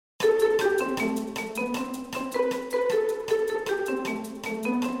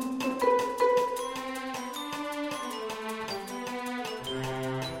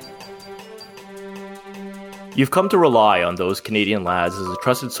You've come to rely on Those Canadian Lads as a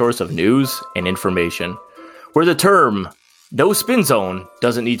trusted source of news and information, where the term "no spin zone"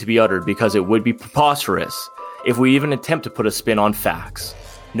 doesn't need to be uttered because it would be preposterous if we even attempt to put a spin on facts.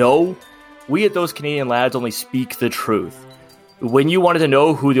 No, we at Those Canadian Lads only speak the truth. When you wanted to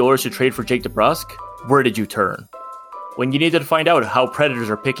know who the Oilers should trade for Jake DeBrusk, where did you turn? When you needed to find out how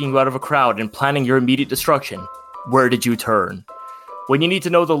predators are picking you out of a crowd and planning your immediate destruction, where did you turn? When you need to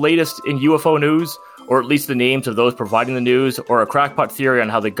know the latest in UFO news, or at least the names of those providing the news, or a crackpot theory on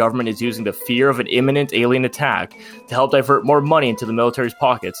how the government is using the fear of an imminent alien attack to help divert more money into the military's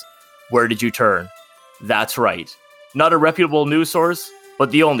pockets, where did you turn? That's right. Not a reputable news source,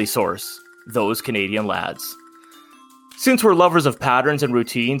 but the only source. Those Canadian Lads. Since we're lovers of patterns and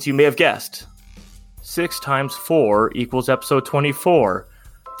routines, you may have guessed. 6 times 4 equals episode 24.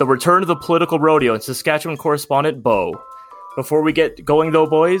 The return of the political rodeo and Saskatchewan correspondent Bo. Before we get going though,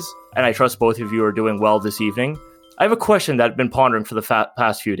 boys, and I trust both of you are doing well this evening, I have a question that I've been pondering for the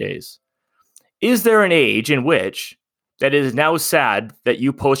past few days. Is there an age in which that it is now sad that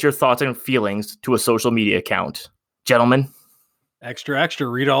you post your thoughts and feelings to a social media account? Gentlemen? Extra,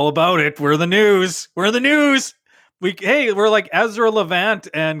 read all about it. We're the news. We're the news. We're like Ezra Levant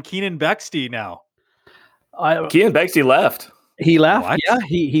and Keenan Bexty now. Keenan Bexty left. He left. What? Yeah,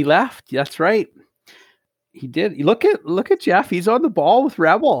 he left. That's right. He did. Look at Jeff. He's on the ball with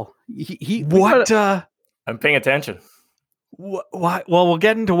Rebel. I'm paying attention. Why? Well, we'll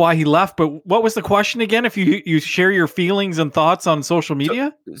get into why he left, but what was the question again? If you share your feelings and thoughts on social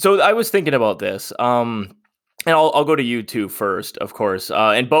media? So I was thinking about this. And I'll go to you two first, of course.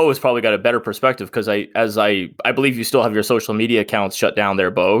 And Bo has probably got a better perspective because I believe you still have your social media accounts shut down there,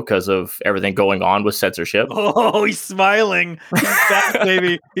 Bo, because of everything going on with censorship. Oh, he's smiling. He's back,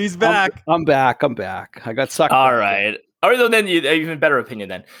 baby. He's back. I'm back. I got sucked. All right. Then you even better opinion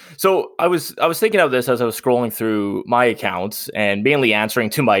then. So I was thinking of this as I was scrolling through my accounts and mainly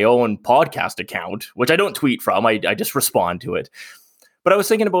answering to my own podcast account, which I don't tweet from. I just respond to it. But I was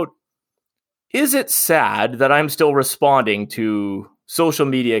thinking about, is it sad that I'm still responding to social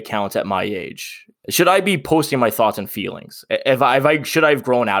media accounts at my age? Should I be posting my thoughts and feelings? Should I have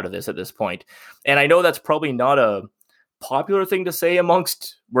grown out of this at this point? And I know that's probably not a popular thing to say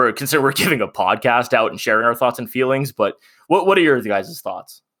amongst, we're giving a podcast out and sharing our thoughts and feelings, but what are your guys'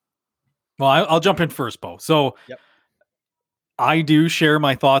 thoughts? Well, I'll jump in first, Bo. So yep. I do share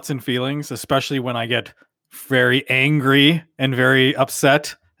my thoughts and feelings, especially when I get very angry and very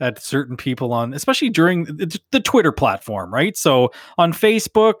upset at certain people especially during the Twitter platform, right? So on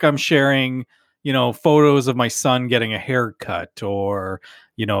Facebook, I'm sharing, photos of my son getting a haircut or,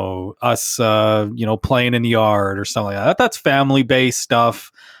 us, playing in the yard or something like that. That's family-based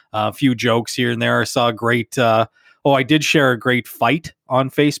stuff. A few jokes here and there. I saw a great, I did share a great fight on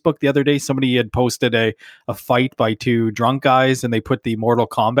Facebook the other day. Somebody had posted a fight by 2 drunk guys and they put the Mortal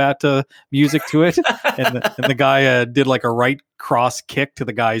Kombat music to it. and the guy did like a right cross kick to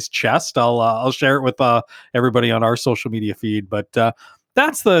the guy's chest. I'll share it with everybody on our social media feed. But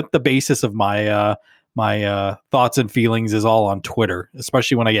that's the basis of my thoughts and feelings is all on Twitter,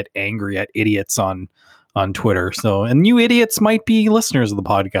 especially when I get angry at idiots on Twitter. So, and you idiots might be listeners of the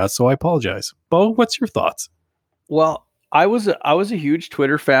podcast, so I apologize. Bo, what's your thoughts? Well, I was a huge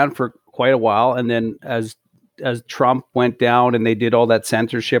Twitter fan for quite a while, and then as Trump went down and they did all that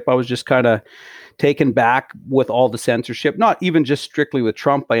censorship, I was just kind of taken back with all the censorship. Not even just strictly with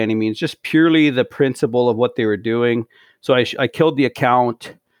Trump by any means, just purely the principle of what they were doing. So I killed the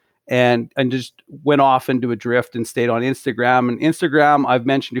account and just went off into a drift and stayed on Instagram. And Instagram, I've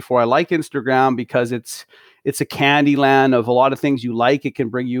mentioned before, I like Instagram because it's a candy land of a lot of things you like. It can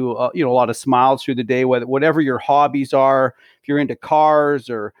bring you, a lot of smiles through the day, whatever your hobbies are. If you're into cars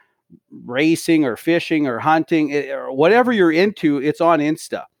or racing or fishing or hunting or whatever you're into, it's on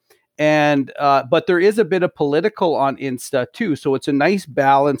Insta. And, but there is a bit of political on Insta too. So it's a nice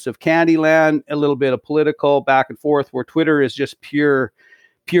balance of Candyland, a little bit of political back and forth, where Twitter is just pure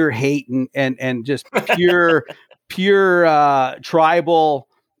hate and just pure tribal,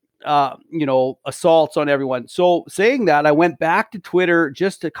 assaults on everyone. So saying that, I went back to Twitter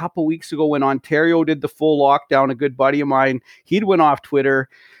just a couple weeks ago when Ontario did the full lockdown. A good buddy of mine, he'd went off Twitter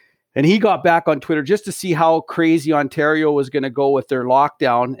and he got back on Twitter just to see how crazy Ontario was going to go with their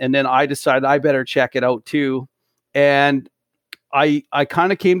lockdown. And then I decided I better check it out too. And I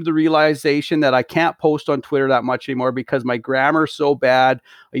kind of came to the realization that I can't post on Twitter that much anymore because my grammar is so bad.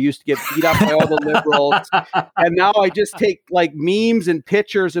 I used to get beat up by all the liberals. And now I just take like memes and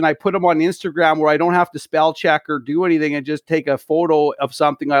pictures and I put them on Instagram where I don't have to spell check or do anything and just take a photo of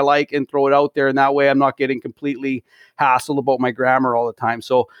something I like and throw it out there. And that way I'm not getting completely hassled about my grammar all the time.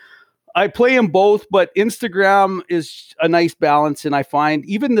 So I play them both, but Instagram is a nice balance. And I find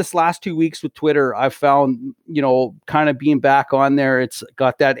even this last 2 weeks with Twitter, I've found, kind of being back on there, it's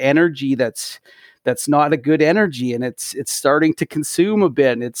got that energy that's not a good energy, and it's starting to consume a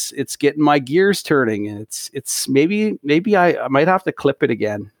bit, and it's getting my gears turning, and it's maybe I might have to clip it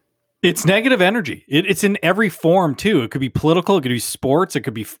again. It's negative energy. It's in every form too. It could be political, it could be sports, it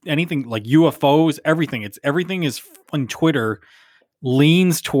could be anything like UFOs, everything. Everything is on Twitter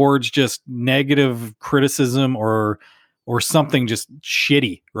leans towards just negative criticism or something just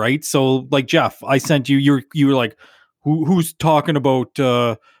shitty, right? So like Jeff, I sent you were like, who's talking about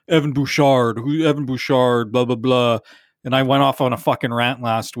Evan Bouchard, blah blah blah, and I went off on a fucking rant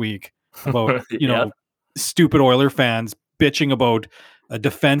last week about stupid Oiler fans bitching about a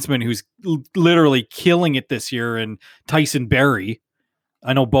defenseman who's literally killing it this year, and Tyson Barrie.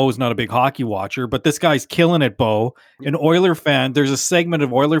 I know Bo's not a big hockey watcher, but this guy's killing it, Bo. An Oiler fan, there's a segment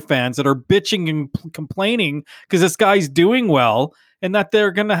of Oiler fans that are bitching and complaining because this guy's doing well, and that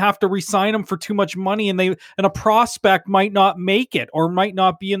they're going to have to re-sign him for too much money, and a prospect might not make it or might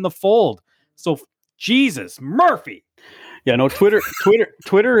not be in the fold. So, Jesus, Murphy. Yeah, no, Twitter is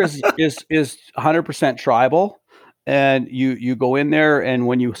 100% tribal. And you go in there, and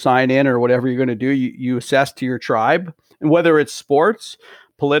when you sign in or whatever you're going to do, you assess to your tribe, and whether it's sports,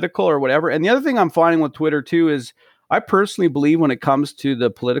 political, or whatever. And the other thing I'm finding with Twitter too is I personally believe when it comes to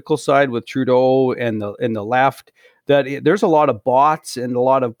the political side with Trudeau and the left, that there's a lot of bots and a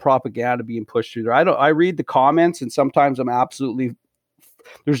lot of propaganda being pushed through there. I read the comments, and sometimes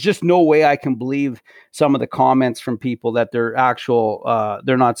there's just no way I can believe some of the comments from people that they're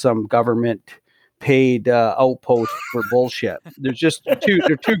they're not some government paid outpost for bullshit. They're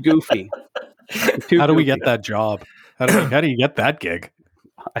too goofy. How do we get that job? How do you get that gig?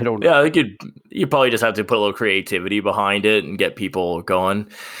 I don't know. Yeah, I think you probably just have to put a little creativity behind it and get people going.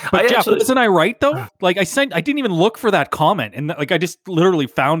 But Jeff, wasn't I right though? Like I didn't even look for that comment, and like I just literally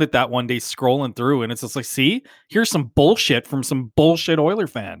found it that one day scrolling through, and it's just like, see, here's some bullshit from some bullshit Oiler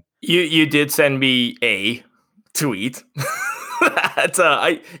fan. You did send me a tweet.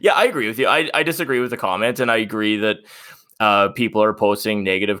 I agree with you. I disagree with the comment, and I agree that people are posting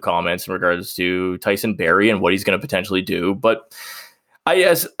negative comments in regards to Tyson Barrie and what he's going to potentially do. But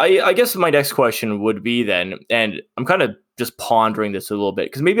I guess my next question would be then, and I'm kind of just pondering this a little bit,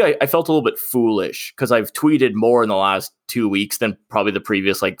 because maybe I felt a little bit foolish because I've tweeted more in the last 2 weeks than probably the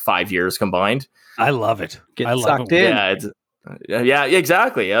previous 5 years combined. I love it. I love it. Yeah,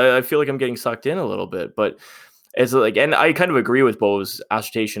 exactly. I feel like I'm getting sucked in a little bit, but it's like, and I kind of agree with Bo's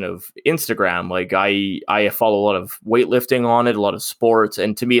assertion of Instagram. Like I follow a lot of weightlifting on it, a lot of sports,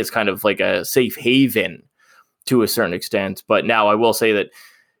 and to me, it's kind of like a safe haven to a certain extent. But now I will say that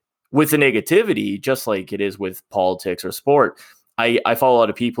with the negativity, just like it is with politics or sport, I follow a lot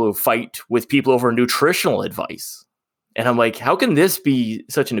of people who fight with people over nutritional advice. And I'm like, how can this be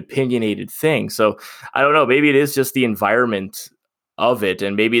such an opinionated thing? So I don't know, maybe it is just the environment of it,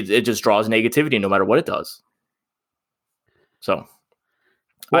 and maybe it just draws negativity no matter what it does. So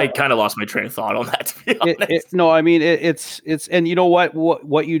I kind of lost my train of thought on that, to be honest. No, I mean, it's, and you know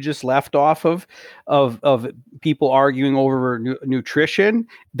what you just left off of people arguing over nutrition,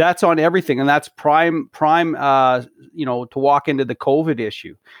 that's on everything. And that's prime, to walk into the COVID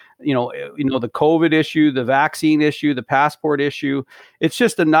issue, the COVID issue, the vaccine issue, the passport issue. It's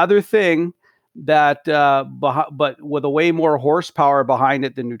just another thing that, but with a way more horsepower behind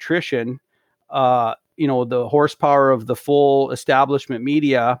it than nutrition, the horsepower of the full establishment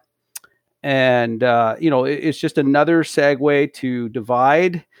media. And, it's just another segue to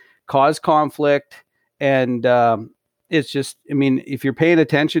divide, cause conflict. And it's just, I mean, if you're paying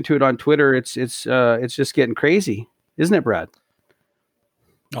attention to it on Twitter, it's just getting crazy, isn't it, Brad?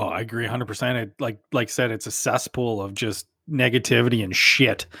 Oh, I agree 100%. Like I said, it's a cesspool of just negativity and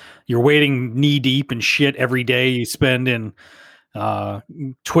shit. You're wading knee deep in shit every day you spend in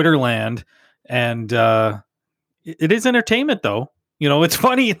Twitter land. And it is entertainment, though. It's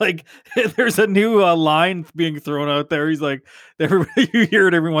funny. Like, there's a new line being thrown out there. He's like, you hear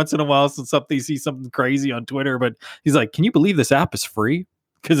it every once in a while. So you see something crazy on Twitter, but he's like, "Can you believe this app is free?"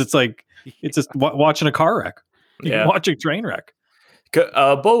 Because it's like it's just watching a car wreck. You can watch a train wreck.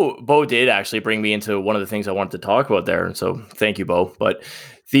 Bo did actually bring me into one of the things I wanted to talk about there, and so thank you, Bo. But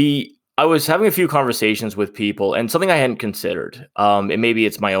I was having a few conversations with people, and something I hadn't considered. And maybe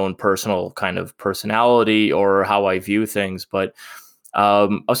it's my own personal kind of personality or how I view things. But I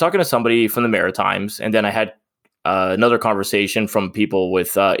was talking to somebody from the Maritimes, and then I had another conversation from people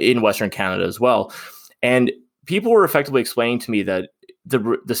in Western Canada as well. And people were effectively explaining to me that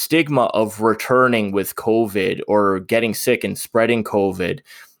the stigma of returning with COVID or getting sick and spreading COVID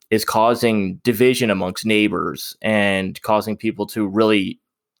is causing division amongst neighbors and causing people to really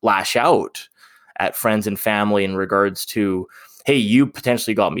lash out at friends and family in regards to, hey, you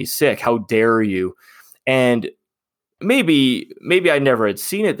potentially got me sick. How dare you? And maybe I never had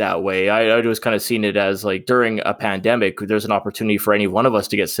seen it that way. I just kind of seen it as like during a pandemic, there's an opportunity for any one of us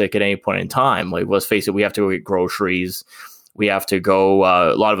to get sick at any point in time. Like, let's face it, we have to go get groceries. We have to go,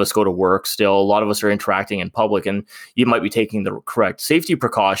 a lot of us go to work still. A lot of us are interacting in public, and you might be taking the correct safety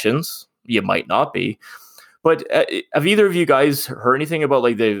precautions. You might not be. But have either of you guys heard anything about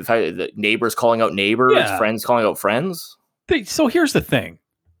like the neighbors calling out neighbors, friends calling out friends? So here's the thing.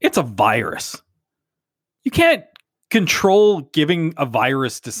 It's a virus. You can't control giving a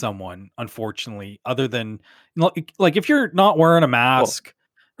virus to someone, unfortunately, other than like if you're not wearing a mask,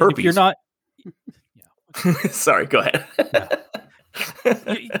 herpes. If you're not... Sorry, go ahead.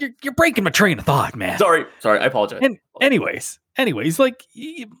 You're breaking my train of thought, man. Sorry, I apologize. And anyways, like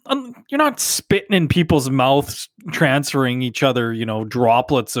you're not spitting in people's mouths, transferring each other,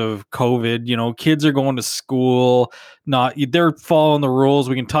 droplets of COVID. Kids are going to school, they're following the rules.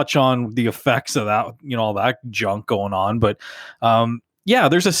 We can touch on the effects of that, all that junk going on. But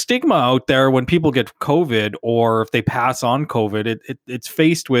there's a stigma out there when people get COVID, or if they pass on COVID, it's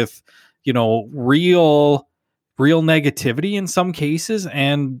faced with real negativity in some cases,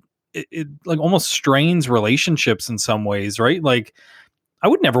 and it like almost strains relationships in some ways, right? Like, I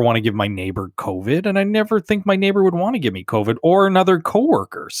would never want to give my neighbor COVID, and I never think my neighbor would want to give me COVID or another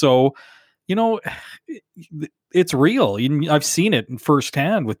coworker. So, it's real. I've seen it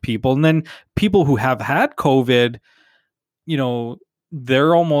firsthand with people, and then people who have had COVID,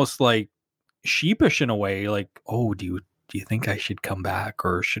 they're almost like sheepish in a way, like, oh, do you think I should come back,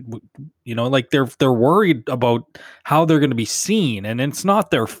 or should like they're worried about how they're going to be seen, and it's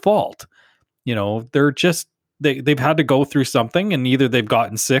not their fault. They're just they've had to go through something, and either they've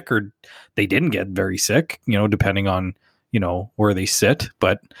gotten sick or they didn't get very sick, depending on where they sit.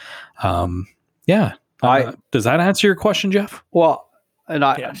 But does that answer your question, Jeff? Well,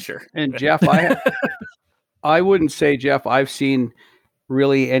 and sure. And Jeff, I wouldn't say, Jeff, I've seen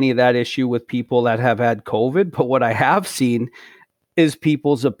really any of that issue with people that have had COVID, but what I have seen is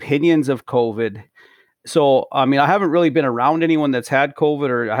people's opinions of COVID. So, I mean, I haven't really been around anyone that's had COVID,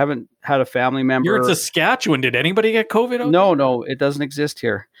 or I haven't had a family member. You're in Saskatchewan. Did anybody get COVID? No, it doesn't exist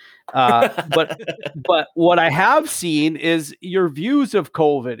here. But what I have seen is your views of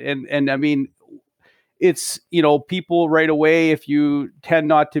COVID. And I mean, it's, people right away, if you tend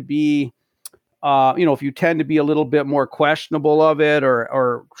not to be, if you tend to be a little bit more questionable of it,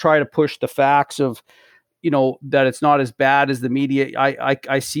 or try to push the facts of, that it's not as bad as the media.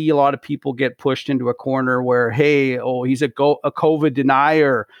 I see a lot of people get pushed into a corner where, hey, he's a COVID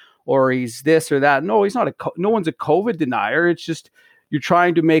denier, or he's this or that. No, he's not no one's a COVID denier. It's just, you're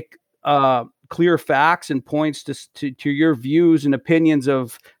trying to make clear facts and points to your views and opinions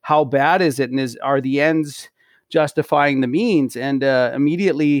of how bad is it, and are the ends justifying the means, and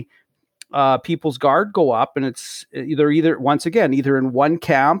immediately people's guard go up, and it's either once again, either in one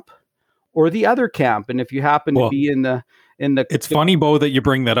camp or the other camp. And if you happen to be in the it's funny, Bo, that you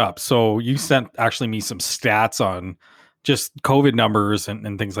bring that up. So you sent actually me some stats on just COVID numbers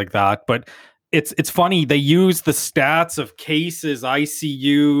and things like that. But it's funny, they use the stats of cases,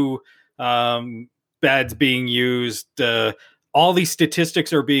 ICU beds being used, all these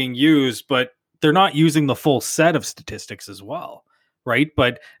statistics are being used, but they're not using the full set of statistics as well. Right.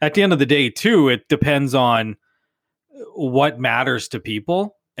 But at the end of the day, too, it depends on what matters to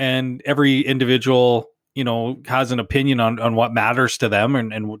people, and every individual, has an opinion on what matters to them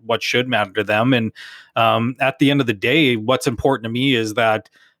and what should matter to them. And at the end of the day, what's important to me is that,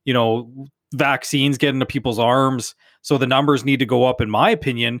 vaccines get into people's arms. So the numbers need to go up, in my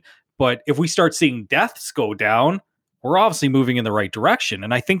opinion. But if we start seeing deaths go down, we're obviously moving in the right direction.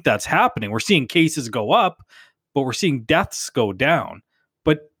 And I think that's happening. We're seeing cases go up, but we're seeing deaths go down.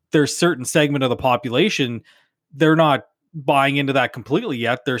 But there's certain segment of the population, they're not buying into that completely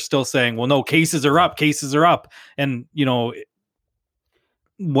yet. They're still saying, well, no, cases are up. And,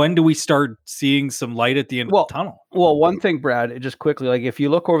 when do we start seeing some light at the end of the tunnel? Well, one thing, Brad, just quickly, like if you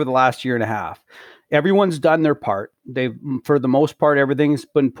look over the last year and a half, everyone's done their part. They've, for the most part, everything's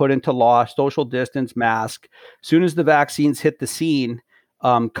been put into law, social distance, mask. As soon as the vaccines hit the scene,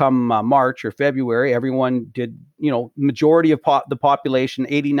 come March or February, everyone did, majority of the population,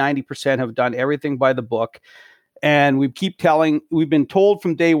 80-90% have done everything by the book. And we've been told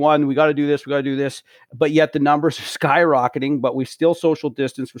from day one, we got to do this, but yet the numbers are skyrocketing, but we still social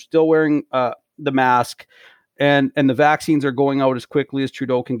distance. We're still wearing the mask, and the vaccines are going out as quickly as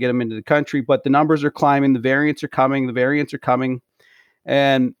Trudeau can get them into the country, but the numbers are climbing. The variants are coming.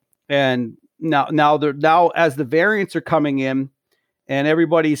 And And now as the variants are coming in, and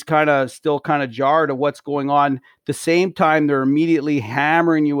everybody's still jarred of what's going on. At the same time, they're immediately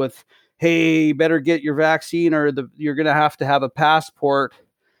hammering you with, "Hey, you better get your vaccine, or you're going to have a passport,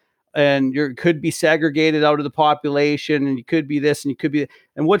 and you could be segregated out of the population, and you could be this, and you could be."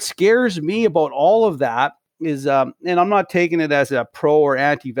 And what scares me about all of that is, and I'm not taking it as a pro or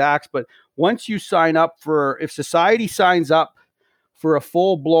anti-vax, but once you sign up if society signs up for a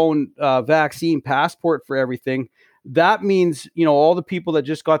full-blown vaccine passport for everything, that means, all the people that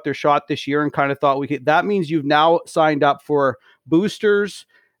just got their shot this year and kind of thought that means you've now signed up for boosters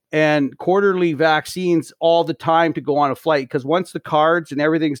and quarterly vaccines all the time to go on a flight. Because once the cards and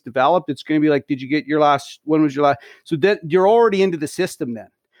everything's developed, it's going to be like, did you get when was your last? So that you're already into the system then.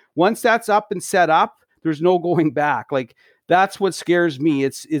 Once that's up and set up, there's no going back. Like, that's what scares me.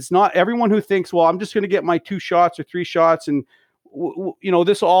 It's not everyone who thinks, well, I'm just going to get my 2 shots or 3 shots and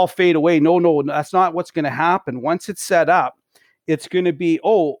this will all fade away. No, that's not what's going to happen. Once it's set up, it's going to be,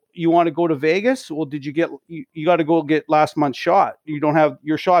 oh, you want to go to Vegas? Well, you got to go get last month's shot. You don't have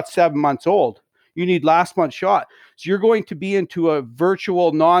your shot 7 months old. You need last month's shot. So you're going to be into a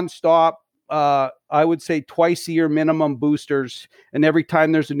virtual nonstop, I would say twice a year minimum boosters. And every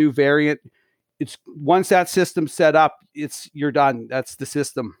time there's a new variant, once that system's set up, you're done. That's the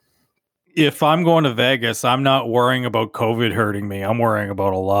system. If I'm going to Vegas, I'm not worrying about COVID hurting me. I'm worrying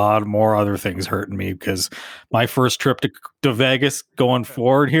about a lot more other things hurting me, because my first trip to Vegas going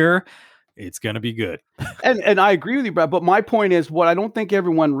forward here, it's going to be good. And I agree with you, Brad. But my point is, what I don't think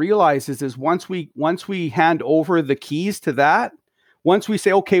everyone realizes is once we hand over the keys to that, once we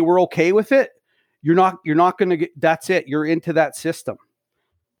say, okay, we're okay with it, you're not going to get, that's it. You're into that system.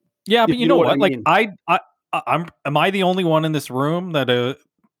 Yeah, but you know what? I mean? Like am I the only one in this room that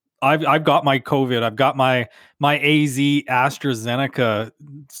I've got my COVID. I've got my AZ AstraZeneca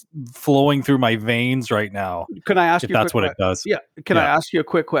flowing through my veins right now. Can I ask if you? That's what it does. Yeah. I ask you a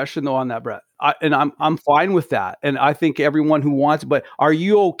quick question though on that, Brett? I'm fine with that, and I think everyone who wants. But are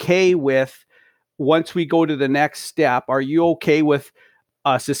you okay with, once we go to the next step? Are you okay with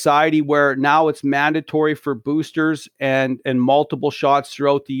a society where now it's mandatory for boosters and multiple shots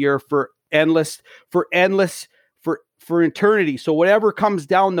throughout the year for eternity? So whatever comes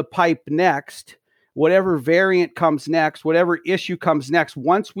down the pipe next, whatever variant comes next, whatever issue comes next,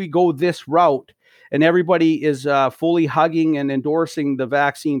 once we go this route and everybody is fully hugging and endorsing the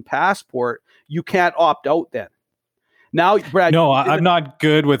vaccine passport, you can't opt out then. Now, Brad. No, I'm not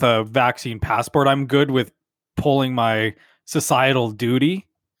good with a vaccine passport. I'm good with pulling my societal duty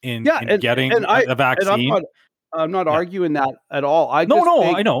in getting a vaccine. And I'm not arguing that at all. I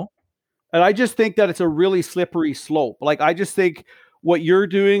know. And I just think that it's a really slippery slope. Like, I just think what you're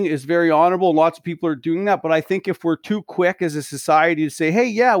doing is very honorable, and lots of people are doing that. But I think if we're too quick as a society to say, hey,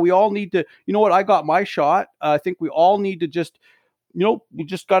 yeah, we all need to, you know what, I got my shot. I think we all need to just, we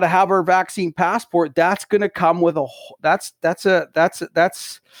just got to have our vaccine passport. That's going to come with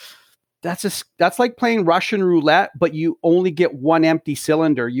that's like playing Russian roulette, but you only get one empty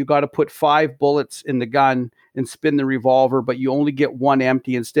cylinder. You got to put 5 bullets in the gun and spin the revolver, but you only get one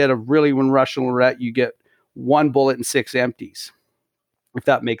empty, instead of really, when Russian roulette, you get 1 bullet and 6 empties. If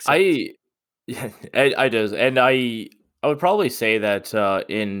that makes sense. I does. And I would probably say that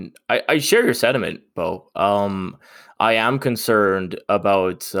I share your sentiment, Bo. I am concerned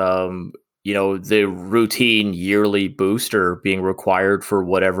about the routine yearly booster being required for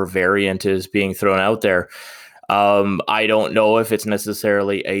whatever variant is being thrown out there. I don't know if it's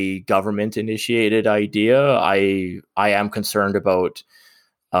necessarily a government initiated idea. I am concerned about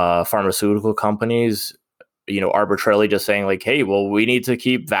pharmaceutical companies, arbitrarily just saying like, hey, well, we need to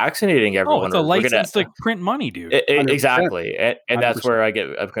keep vaccinating everyone. It's a license to print money, dude. Exactly. And that's where I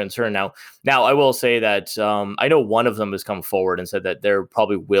get concerned now. Now, I will say that I know one of them has come forward and said that there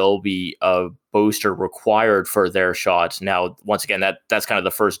probably will be a booster required for their shots. Now, once again, that's kind of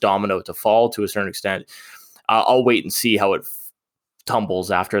the first domino to fall to a certain extent. I'll wait and see how it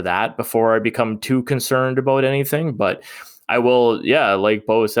tumbles after that before I become too concerned about anything. But I will, like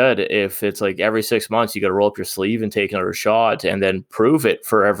Bo said, if it's like every 6 months, you got to roll up your sleeve and take another shot and then prove it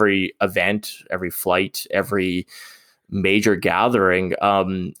for every event, every flight, every major gathering.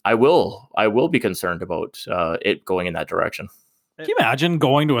 I will be concerned about it going in that direction. Can you imagine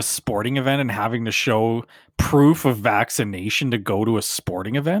going to a sporting event and having to show proof of vaccination to go to a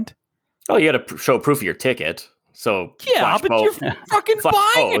sporting event? Oh, you got to show proof of your ticket. So but you're fucking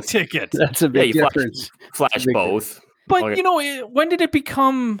buying a ticket. That's a big difference. Flash both. But when did it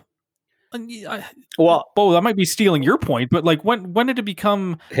become? Well, Bo, that might be stealing your point, but like when did it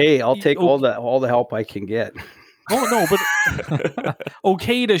become? Hey, I'll take all the help I can get. Oh no, but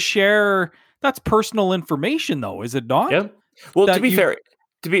okay to share. That's personal information, though, is it not? Yeah. Well, That to be you- fair,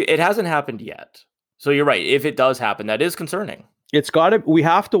 it hasn't happened yet. So you're right. If it does happen, that is concerning. It's got to, we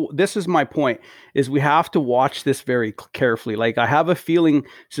have to, this is my point, is we have to watch this very carefully. Like, I have a feeling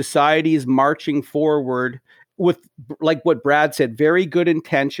society is marching forward with, like what Brad said, very good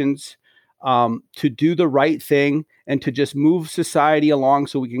intentions to do the right thing and to just move society along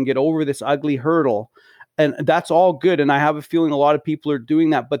so we can get over this ugly hurdle. And that's all good. And I have a feeling a lot of people are doing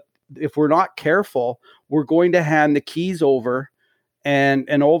that. But if we're not careful, we're going to hand the keys over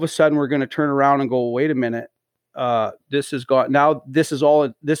and all of a sudden we're going to turn around and go, wait a minute. This is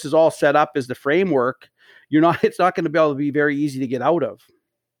all set up as the framework. It's not going to be able to be very easy to get out of.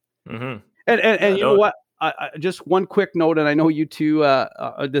 Mm-hmm. And you know what? I just one quick note, and I know you two,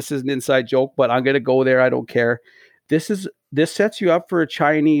 this is an inside joke, but I'm going to go there. I don't care. This sets you up for a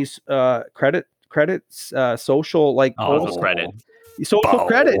Chinese credit social, like credit. Social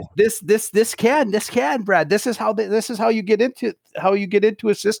credit. This can, Brad. This is how you get into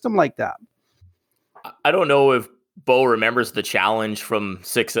a system like that. I don't know if Bo remembers the challenge from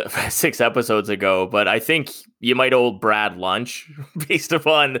six episodes ago, but I think you might owe Brad lunch based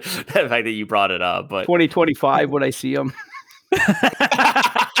upon the fact that you brought it up. But 2025 when I see him.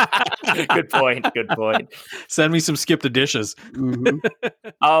 Good point. Send me some skip the dishes.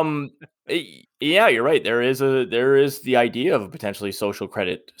 Mm-hmm. Yeah, you're right. There is the idea of a potentially social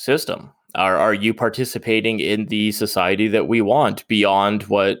credit system. Are you participating in the society that we want beyond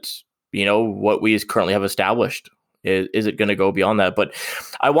what we currently have established? Is it going to go beyond that? But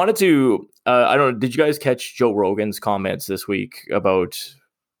I wanted to, I don't know, did you guys catch Joe Rogan's comments this week about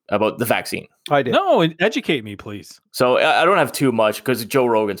the vaccine? I did. No, educate me, please. So I don't have too much because Joe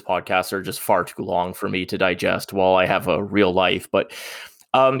Rogan's podcasts are just far too long for me to digest while I have a real life. But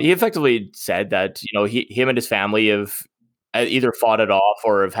he effectively said that, him and his family have either fought it off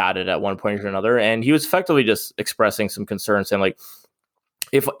or have had it at one point or another. And he was effectively just expressing some concern, saying like,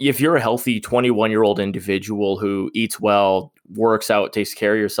 if you're a healthy 21-year-old individual who eats well, works out, takes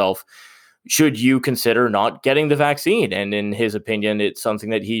care of yourself, should you consider not getting the vaccine? And in his opinion, it's something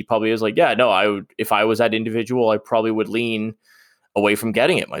that he probably is like, yeah, no, I would, if I was that individual, I probably would lean away from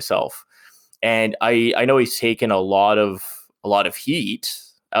getting it myself. And I know he's taken a lot of heat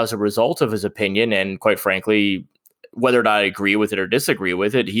as a result of his opinion. And quite frankly, whether or not I agree with it or disagree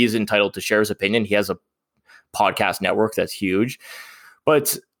with it, he's entitled to share his opinion. He has a podcast network that's huge.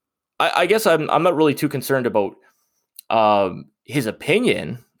 But I guess I'm not really too concerned about his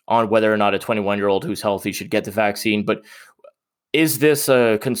opinion on whether or not a 21-year-old who's healthy should get the vaccine. But is this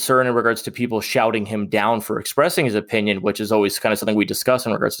a concern in regards to people shouting him down for expressing his opinion, which is always kind of something we discuss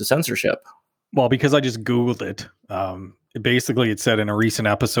in regards to censorship? Well, because I just Googled it. It said in a recent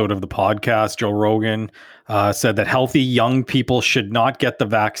episode of the podcast, Joe Rogan said that healthy young people should not get the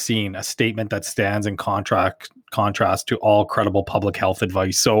vaccine, a statement that stands in contrast to all credible public health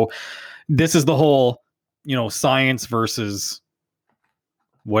advice. So this is the whole, science versus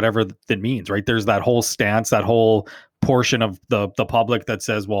whatever that means, right? There's that whole stance, that whole portion of the public that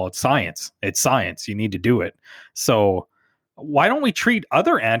says, well, it's science. You need to do it. So why don't we treat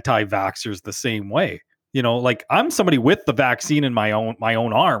other anti-vaxxers the same way? Like I'm somebody with the vaccine in my own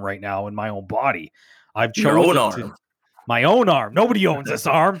arm right now, in my own body. I've chosen my own arm. Nobody owns this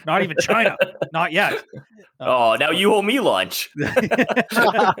arm, not even China, not yet. Now you owe me lunch.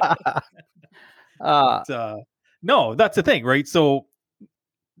 No, that's the thing, right? So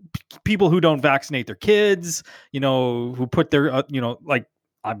people who don't vaccinate their kids, who put their, like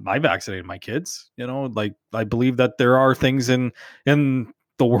I vaccinated my kids, like I believe that there are things in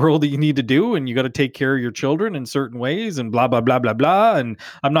the world that you need to do, and you got to take care of your children in certain ways, and blah blah blah blah blah. And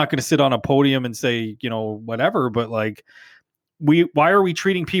I'm not going to sit on a podium and say whatever, but like why are we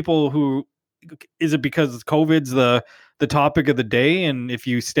treating people who, is it because COVID's the topic of the day, and if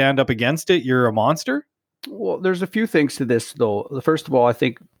you stand up against it, you're a monster? Well, there's a few things to this though. First of all, I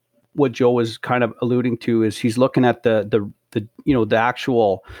think what Joe was kind of alluding to is he's looking at the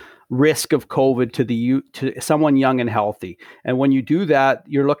actual risk of COVID to someone young and healthy. And when you do that,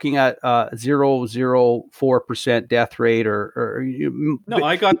 you're looking at 0.004% death rate No,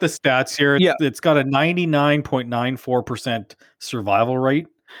 I got the stats here. It's got a 99.94% survival rate.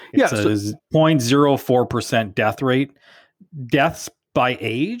 It's a 0.04% death rate. Deaths by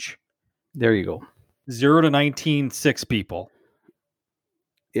age. There you go. 0 to 19, 6 people.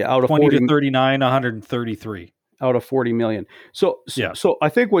 Yeah, out of 20 to 39, 133. Out of 40 million. So I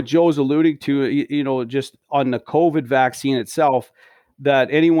think what Joe's alluding to, just on the COVID vaccine itself, that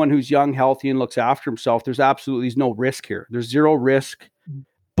anyone who's young, healthy, and looks after himself, there's no risk here. There's zero risk.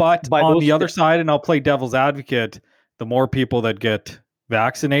 But By on those the other side, and I'll play devil's advocate, the more people that get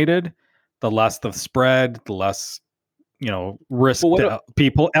vaccinated, the less the spread, the less, risk Well, to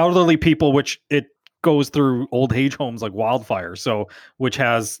people, elderly people, which it goes through old age homes like wildfire. So, which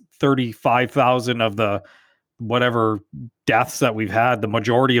has 35,000 of the whatever deaths that we've had, the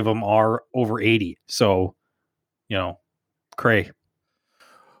majority of them are over 80. So, cray.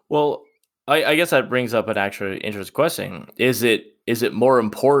 Well, I guess that brings up an actually interesting question. Is it more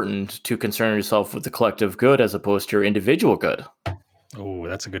important to concern yourself with the collective good as opposed to your individual good? Oh,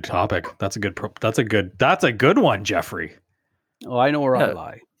 that's a good topic. That's a good one, Jeffrey. Oh, I know where I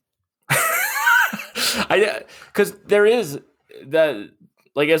Yeah. lie. Because there is that,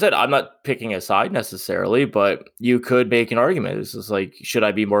 like I said, I'm not picking a side necessarily, but you could make an argument. This is like, should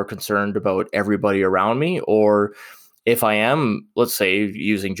I be more concerned about everybody around me? Or if I am, let's say,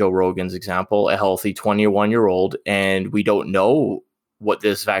 using Joe Rogan's example, a healthy 21-year-old, and we don't know what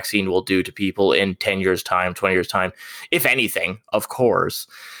this vaccine will do to people in 10 years' time, 20 years' time, if anything, of course.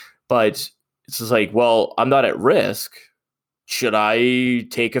 But it's just like, well, I'm not at risk. Should I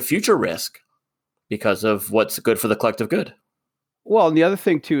take a future risk because of what's good for the collective good? Well, and the other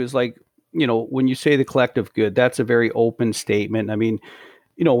thing too is like, when you say the collective good, that's a very open statement. I mean,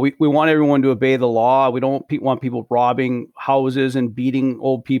 we want everyone to obey the law. We don't want people robbing houses and beating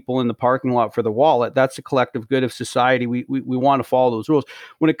old people in the parking lot for the wallet. That's the collective good of society. We want to follow those rules.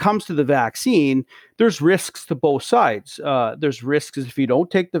 When it comes to the vaccine, there's risks to both sides. There's risks if you don't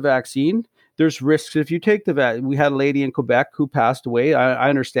take the vaccine. There's risks if you take the vaccine. We had a lady in Quebec who passed away. I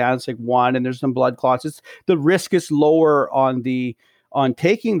understand it's like one, and there's some blood clots. The risk is lower on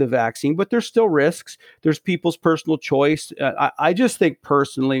taking the vaccine, but there's still risks. There's people's personal choice. I just think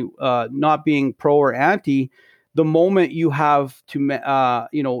personally, not being pro or anti, the moment you have to,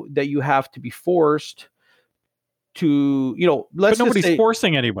 that you have to be forced to, but nobody's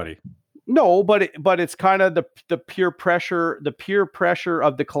forcing anybody. No, but it's kind of the peer pressure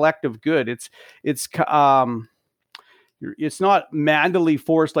of the collective good. It's not manually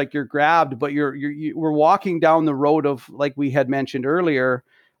forced like you're grabbed, but we're walking down the road of, like we had mentioned earlier,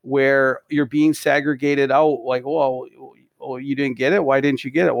 where you're being segregated out. Like, oh, you didn't get it. Why didn't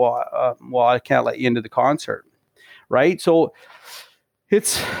you get it? Well, I can't let you into the concert, right? So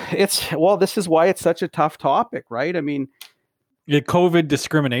it's this is why it's such a tough topic, right? I mean, COVID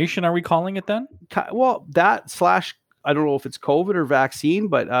discrimination, are we calling it then? Well, I don't know if it's COVID or vaccine,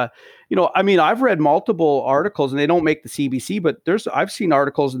 but I mean, I've read multiple articles, and they don't make the CBC, but I've seen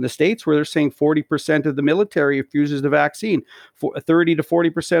articles in the States where they're saying 40% of the military refuses the vaccine, 30 to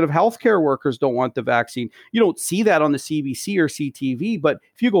 40% of healthcare workers don't want the vaccine. You don't see that on the CBC or CTV, but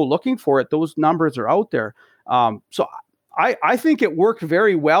if you go looking for it, those numbers are out there. So I think it worked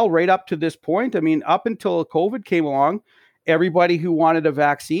very well right up to this point. I mean, up until COVID came along, everybody who wanted a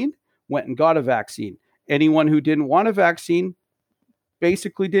vaccine went and got a vaccine. Anyone who didn't want a vaccine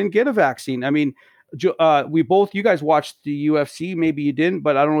basically didn't get a vaccine. I mean, you guys watched the UFC. Maybe you didn't,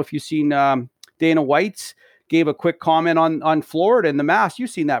 but I don't know if you've seen Dana White's gave a quick comment on Florida and the mask.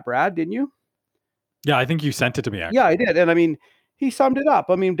 You've seen that, Brad, didn't you? Yeah, I think you sent it to me, actually. Yeah, I did. And I mean, he summed it up.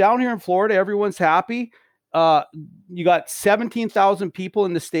 I mean, down here in Florida, everyone's happy. You got 17,000 people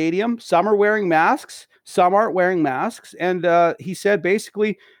in the stadium. Some are wearing masks. Some aren't wearing masks. And he said,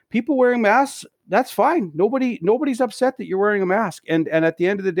 basically, people wearing masks, that's fine. Nobody's upset that you're wearing a mask. And at the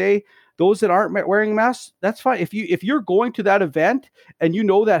end of the day, those that aren't wearing masks, that's fine. If you're going to that event and you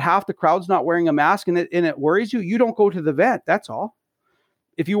know that half the crowd's not wearing a mask and it worries you, you don't go to the event. That's all.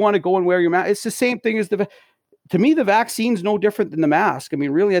 If you want to go and wear your mask, it's the same thing as to me, the vaccine's no different than the mask. I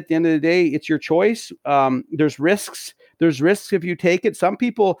mean, really, at the end of the day, it's your choice. There's risks. There's risks if you take it. Some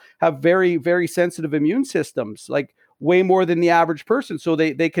people have very, very sensitive immune systems, like way more than the average person. So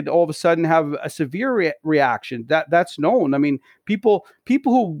they could all of a sudden have a severe reaction. That's known. I mean, people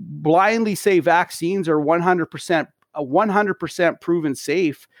who blindly say vaccines are 100% proven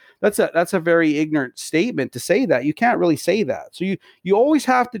safe. That's a very ignorant statement to say that. You can't really say that. So you always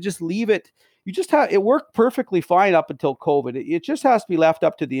have to just leave it. It worked perfectly fine up until COVID. It just has to be left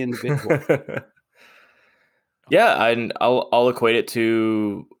up to the individual. Yeah, and I'll equate it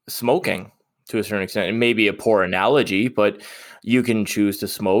to smoking to a certain extent. It may be a poor analogy, but you can choose to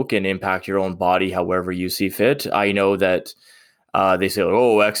smoke and impact your own body however you see fit. I know that they say,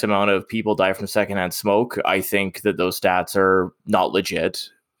 X amount of people die from secondhand smoke. I think that those stats are not legit,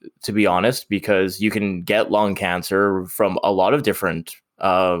 to be honest, because you can get lung cancer from a lot of different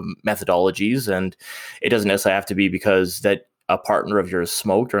methodologies, and it doesn't necessarily have to be because that a partner of yours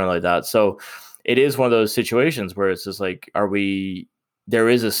smoked or anything like that. So it is one of those situations where it's just like, there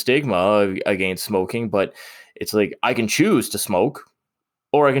is a stigma against smoking, but it's like, I can choose to smoke.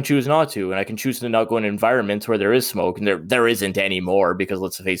 or I can choose not to, and I can choose to not go in environments where there is smoke, and there isn't anymore, because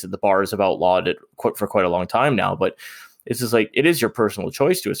let's face it, the bars have outlawed it for quite a long time now. But it's just like, it is your personal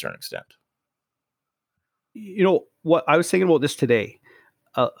choice to a certain extent. You know what, I was thinking about this today.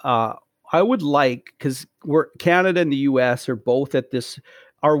 I would like, because Canada and the US are both at this,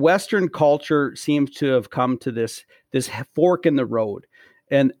 our Western culture seems to have come to this fork in the road.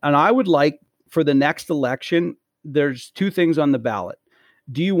 And I would like, for the next election, there's two things on the ballot.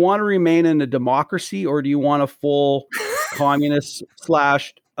 Do you want to remain in a democracy, or do you want a full communist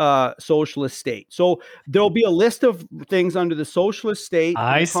 / socialist state? So there'll be a list of things under the socialist state.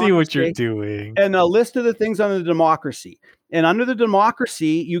 I see what you're doing. And a list of the things under the democracy. And under the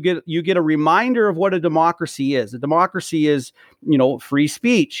democracy, you get a reminder of what a democracy is. A democracy is, free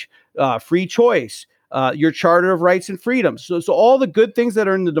speech, free choice, your Charter of Rights and Freedoms. So all the good things that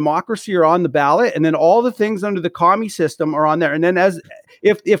are in the democracy are on the ballot, and then all the things under the commie system are on there. And then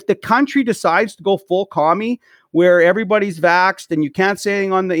if the country decides to go full commie, where everybody's vaxxed and you can't say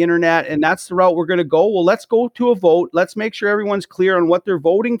anything on the internet, and that's the route we're going to go, well, let's go to a vote. Let's make sure everyone's clear on what they're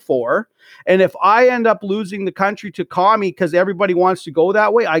voting for. And if I end up losing the country to commie because everybody wants to go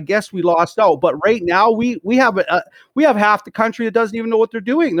that way, I guess we lost out. But right now we have half the country that doesn't even know what they're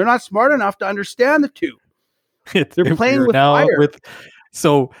doing. They're not smart enough to understand the two. They're playing with fire.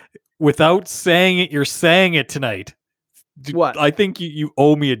 So without saying it, you're saying it tonight. What? I think you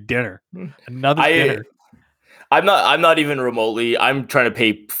owe me a dinner. Another dinner. I'm not even remotely. I'm trying to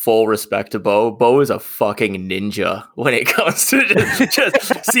pay full respect to Bo. Bo is a fucking ninja when it comes to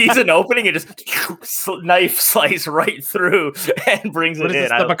just sees an opening and just knife slice right through and brings it in.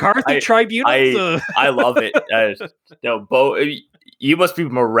 The McCarthy Tribunal. I love it. Bo, you must be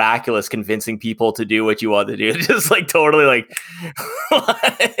miraculous convincing people to do what you want to do. Just like totally like.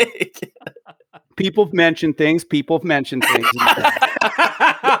 People have mentioned things.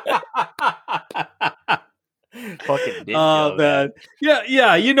 Fucking ninja, oh man.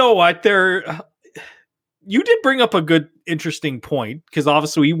 Yeah. You know what? You did bring up a good, interesting point, because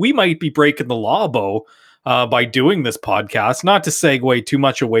obviously we might be breaking the law, Bo, by doing this podcast. Not to segue too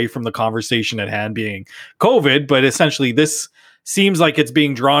much away from the conversation at hand being COVID, but essentially this seems like it's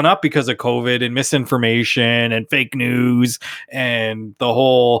being drawn up because of COVID and misinformation and fake news and the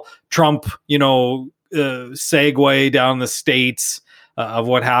whole Trump, segue down the states of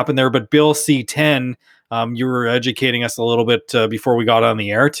what happened there. But Bill C-10. You were educating us a little bit before we got on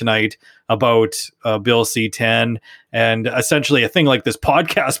the air tonight about Bill C-10, and essentially a thing like this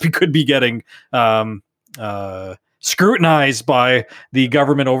podcast could be getting scrutinized by the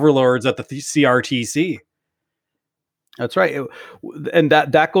government overlords at the CRTC. That's right. And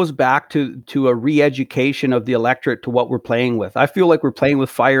that goes back to a re-education of the electorate to what we're playing with. I feel like we're playing with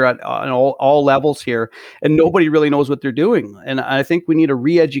fire on all levels here, and nobody really knows what they're doing. And I think we need a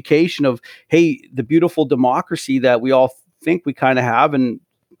re-education of, hey, the beautiful democracy that we all think we kind of have and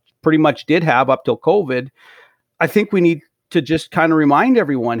pretty much did have up till COVID. I think we need to just kind of remind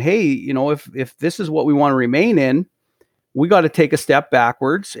everyone, hey, if this is what we want to remain in, we got to take a step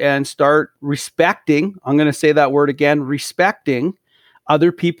backwards and start respecting, I'm going to say that word again, respecting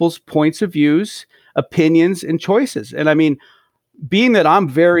other people's points of views, opinions, and choices. And I mean, being that I'm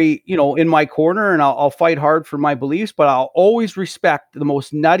very, in my corner, and I'll fight hard for my beliefs, but I'll always respect the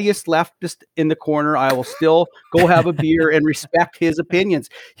most nuttiest leftist in the corner. I will still go have a beer and respect his opinions.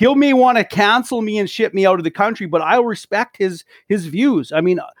 He may want to cancel me and ship me out of the country, but I'll respect his views. I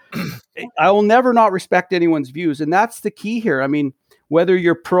mean, I will never not respect anyone's views. And that's the key here. I mean, whether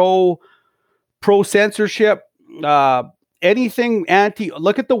you're pro censorship, anything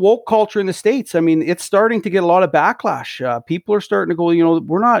look at the woke culture in the States. I mean, it's starting to get a lot of backlash. People are starting to go,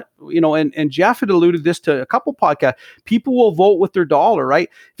 we're not, and Jeff had alluded this to a couple podcasts. People will vote with their dollar, right?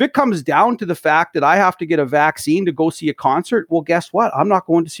 If it comes down to the fact that I have to get a vaccine to go see a concert, well, guess what? I'm not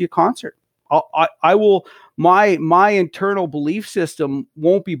going to see a concert. I will, my internal belief system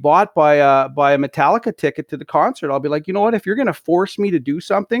won't be bought by a Metallica ticket to the concert. I'll be like, you know what? If you're going to force me to do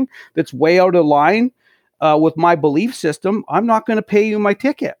something that's way out of line, with my belief system, I'm not going to pay you my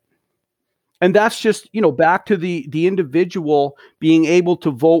ticket. And that's just, back to the individual being able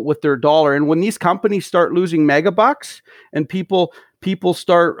to vote with their dollar. And when these companies start losing megabucks and people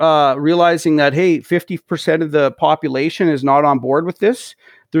start realizing that, hey, 50% of the population is not on board with this,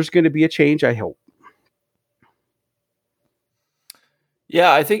 there's going to be a change, I hope.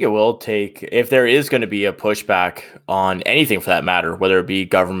 Yeah, I think it will take, if there is going to be a pushback on anything for that matter, whether it be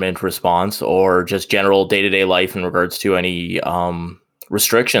government response or just general day-to-day life in regards to any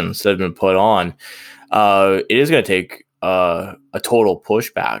restrictions that have been put on, it is going to take a total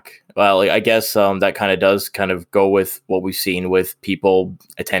pushback. Well, like, I guess that kind of does kind of go with what we've seen with people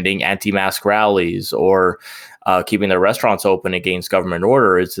attending anti-mask rallies or keeping their restaurants open against government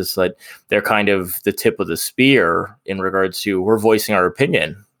order. It's just that they're kind of the tip of the spear in regards to we're voicing our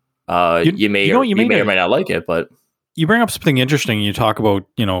opinion. You may or may not like it, but you bring up something interesting. You talk about,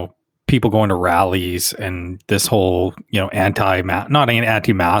 people going to rallies and this whole, not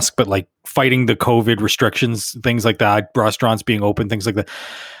anti-mask, but like fighting the COVID restrictions, things like that, restaurants being open, things like that.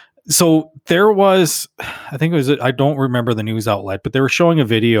 So there was, I think it was, I don't remember the news outlet, but they were showing a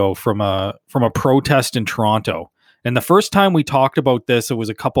video from a protest in Toronto. And the first time we talked about this, it was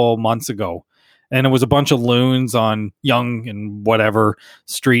a couple months ago. And it was a bunch of loons on Yonge and whatever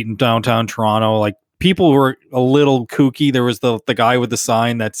street in downtown Toronto. Like, people were a little kooky. There was the guy with the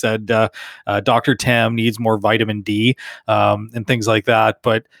sign that said, Dr. Tam needs more vitamin D, and things like that.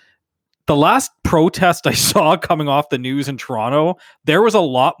 But the last protest I saw coming off the news in Toronto, there was a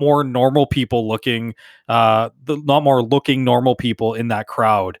lot more normal people looking, normal people in that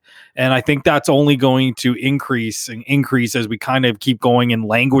crowd. And I think that's only going to increase as we kind of keep going and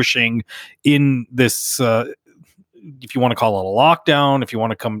languishing in this, if you want to call it a lockdown, if you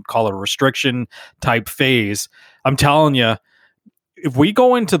want to call it a restriction type phase. I'm telling you, if we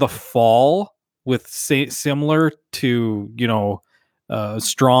go into the fall with similar to,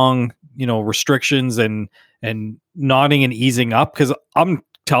 strong, restrictions and nodding and easing up, because I'm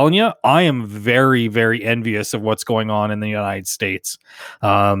telling you, I am very, very envious of what's going on in the United States.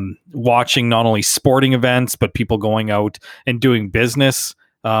 Watching not only sporting events, but people going out and doing business,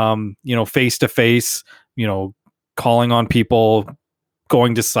 face to face, calling on people,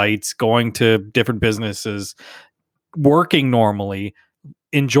 going to sites, going to different businesses, working normally,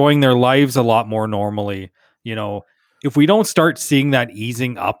 enjoying their lives a lot more normally. If we don't start seeing that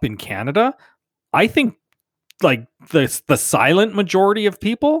easing up in Canada, I think like the silent majority of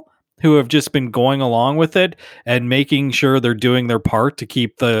people who have just been going along with it and making sure they're doing their part to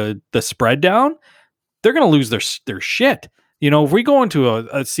keep the spread down, they're going to lose their shit. If we go into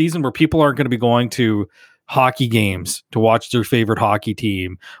a season where people aren't going to be going to hockey games to watch their favorite hockey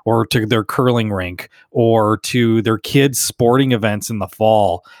team, or to their curling rink, or to their kids' sporting events in the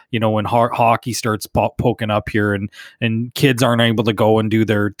fall, when hockey starts poking up here and kids aren't able to go and do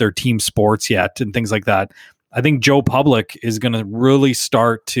their team sports yet and things like that. I think Joe Public is going to really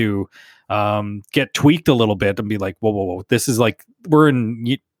start to get tweaked a little bit and be like, whoa. This is like,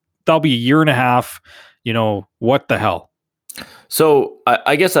 that'll be a year and a half, what the hell? So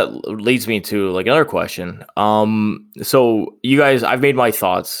I guess that leads me to like another question. So you guys, I've made my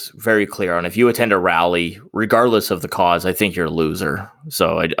thoughts very clear on if you attend a rally, regardless of the cause, I think you're a loser.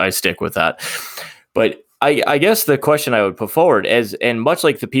 So I stick with that. But I guess the question I would put forward is, and much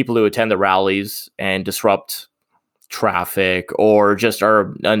like the people who attend the rallies and disrupt traffic or just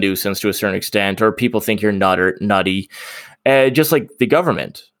are a nuisance to a certain extent, or people think you're nutty, just like the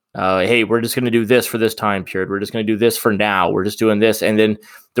government. Hey, we're just going to do this for this time period. We're just going to do this for now. We're just doing this. And then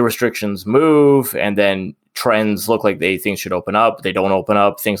the restrictions move, and then trends look like things should open up. They don't open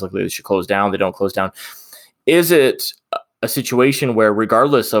up. Things look like they should close down. They don't close down. Is it a situation where,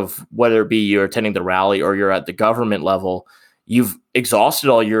 regardless of whether it be you're attending the rally or you're at the government level, you've exhausted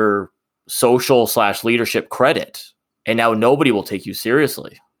all your social/leadership credit, and now nobody will take you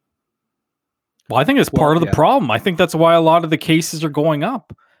seriously? Well, I think it's part of the problem. I think that's why a lot of the cases are going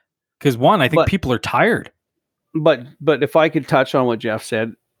up. Because I think people are tired. But if I could touch on what Jeff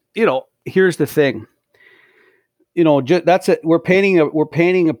said, here's the thing. That's it. We're painting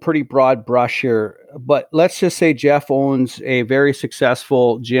a pretty broad brush here. But let's just say Jeff owns a very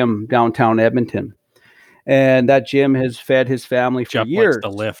successful gym downtown Edmonton, and that gym has fed his family for years. Likes to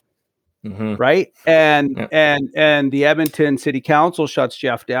lift, right? And the Edmonton City Council shuts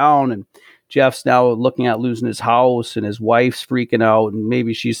Jeff down, and Jeff's now looking at losing his house, and his wife's freaking out, and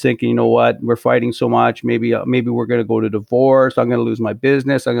maybe she's thinking, you know what, we're fighting so much. Maybe we're going to go to divorce. I'm going to lose my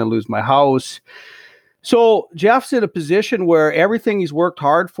business. I'm going to lose my house. So Jeff's in a position where everything he's worked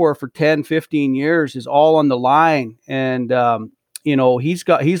hard for 10, 15 years is all on the line. And,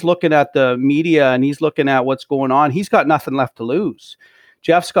 he's looking at the media and he's looking at what's going on. He's got nothing left to lose.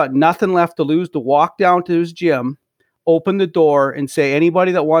 Jeff's got nothing left to lose to walk down to his gym, open the door and say,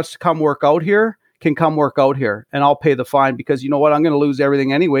 anybody that wants to come work out here can come work out here, and I'll pay the fine, because you know what? I'm going to lose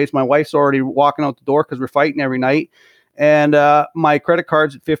everything anyways. My wife's already walking out the door because we're fighting every night. And my credit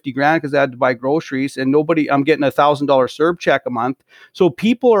card's at $50,000 because I had to buy groceries, and I'm getting $1,000 CERB check a month. So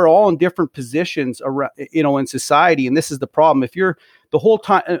people are all in different positions around, in society. And this is the problem. If you're the whole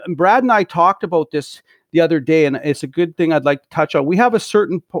time, and Brad and I talked about this the other day, and it's a good thing I'd like to touch on. We have a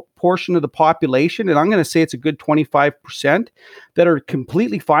certain portion of the population, and I'm going to say it's a good 25% that are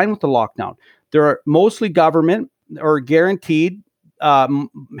completely fine with the lockdown. They're mostly government or guaranteed.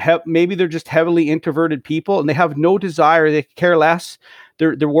 Maybe they're just heavily introverted people, and they have no desire. They care less.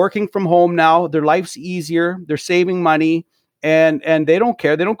 They're working from home now. Their life's easier. They're saving money. And they don't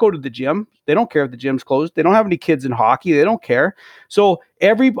care. They don't go to the gym. They don't care if the gym's closed. They don't have any kids in hockey. They don't care. So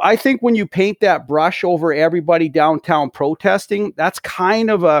I think when you paint that brush over everybody downtown protesting, that's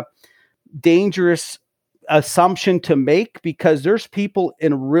kind of a dangerous assumption to make, because there's people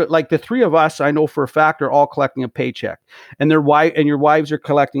like the three of us, I know for a fact, are all collecting a paycheck, and your wives are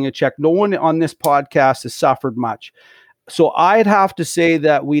collecting a check. No one on this podcast has suffered much. So I'd have to say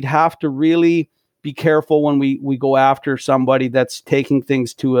that we'd have to really be careful when we go after somebody that's taking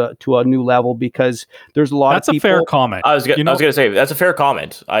things to a new level, because there's a lot of people. That's a fair comment. I was going to say that's a fair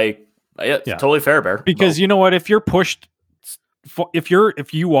comment. Totally fair, Bear. Because you know what, if you're pushed, if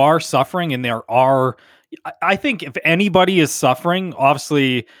you are suffering, and I think if anybody is suffering,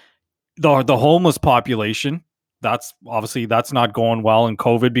 obviously the homeless population. That's not going well in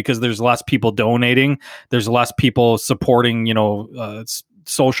COVID, because there's less people donating. There's less people supporting,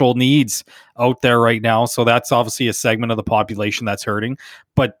 social needs out there right now. So that's obviously a segment of the population that's hurting.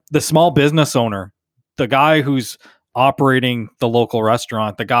 But the small business owner, the guy who's operating the local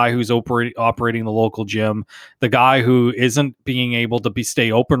restaurant, the guy who's operating the local gym, the guy who isn't being able to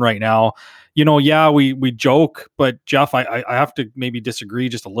stay open right now, we joke, but Jeff, I have to maybe disagree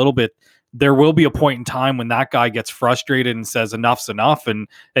just a little bit. There will be a point in time when that guy gets frustrated and says enough's enough, and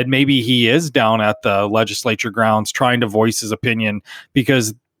maybe he is down at the legislature grounds trying to voice his opinion,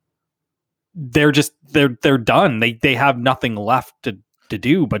 because they're done. They have nothing left to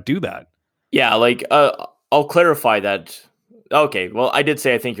do but do that. Yeah, I'll clarify that. Okay, well, I did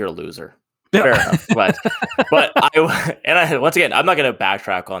say I think you're a loser. Fair enough, but once again, I'm not going to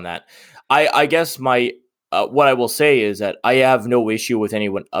backtrack on that. I guess what I will say is that I have no issue with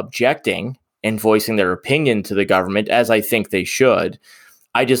anyone objecting and voicing their opinion to the government, as I think they should.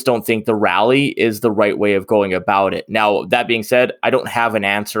 I just don't think the rally is the right way of going about it. Now, that being said, I don't have an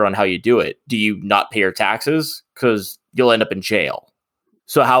answer on how you do it. Do you not pay your taxes? Because you'll end up in jail.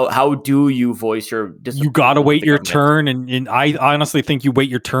 So how do you voice your disapproval? You got to wait your turn, and I honestly think you wait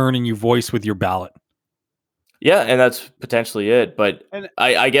your turn and you voice with your ballot. Yeah, and that's potentially it. But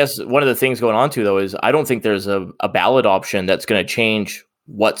I guess one of the things going on too, though, is I don't think there's a ballot option that's going to change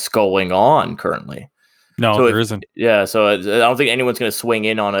what's going on currently. No, so there isn't. Yeah, so I don't think anyone's going to swing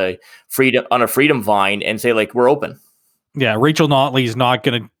in on a freedom vine and say we're open. Yeah, Rachel Notley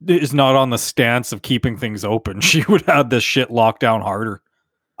is not on the stance of keeping things open. She would have this shit locked down harder.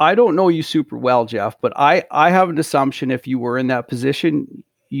 I don't know you super well, Jeff, but I have an assumption if you were in that position,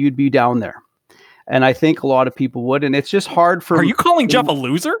 you'd be down there. And I think a lot of people would, and it's just hard for. Are you calling Jeff a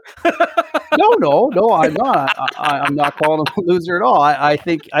loser? No, I'm not. I'm not calling him a loser at all. I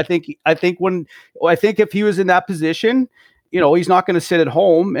think if he was in that position, he's not going to sit at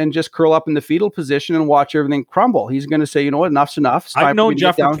home and just curl up in the fetal position and watch everything crumble. He's going to say, enough's enough. I've known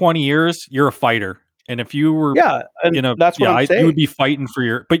Jeff for 20 years. You're a fighter. And if you were, that's what I'm saying. You would be fighting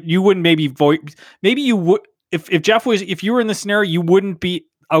for but you wouldn't maybe you would, if you were in this scenario, you wouldn't be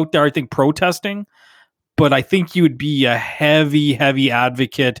out there, I think, protesting, but I think you would be a heavy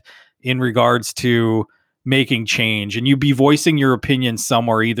advocate in regards to making change, and you'd be voicing your opinion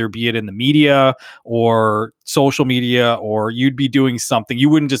somewhere, either be it in the media or social media, or you'd be doing something. You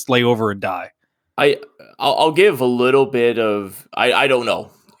wouldn't just lay over and die. I'll give a little bit of, I don't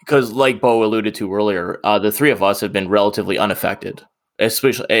know, because like Bo alluded to earlier, the three of us have been relatively unaffected,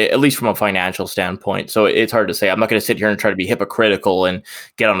 especially at least from a financial standpoint. So it's hard to say. I'm not going to sit here and try to be hypocritical and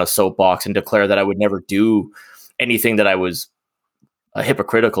get on a soapbox and declare that I would never do anything that I was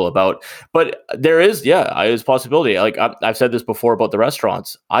hypocritical about. But there is a possibility. Like I've said this before about the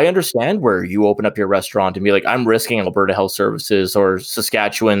restaurants. I understand where you open up your restaurant and be like, I'm risking Alberta Health Services or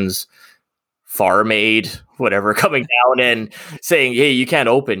Saskatchewan's Farm Aid, whatever, coming down and saying, hey, you can't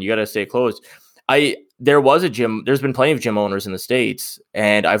open, you got to stay closed. There was a gym. There's been plenty of gym owners in the States,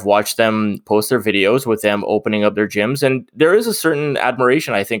 and I've watched them post their videos with them opening up their gyms. And there is a certain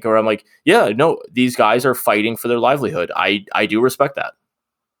admiration, I think, where I'm like, yeah, no, these guys are fighting for their livelihood. I do respect that.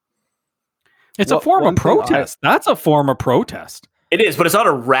 It's a form of protest. That's a form of protest. It is, but it's not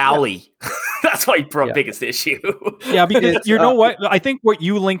a rally. Yeah. That's my biggest issue. Yeah, because you know what? I think what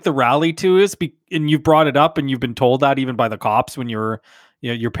you link the rally to is, and you've brought it up, and you've been told that even by the cops when your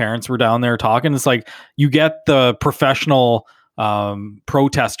parents were down there talking. It's like you get the professional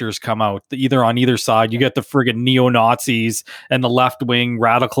protesters come out, either on either side. You get the friggin' neo-Nazis and the left-wing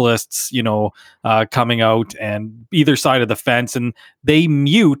radicalists, coming out and either side of the fence, and they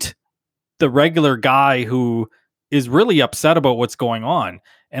mute the regular guy who is really upset about what's going on.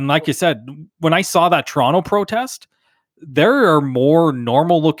 And like you said, when I saw that Toronto protest, there are more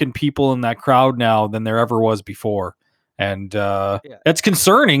normal looking people in that crowd now than there ever was before. And it's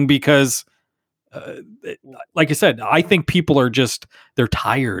concerning because like I said, I think people are they're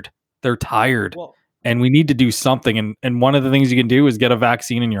tired. They're tired. Well, and we need to do something. And one of the things you can do is get a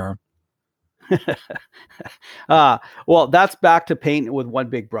vaccine in your arm. Well, that's back to painting with one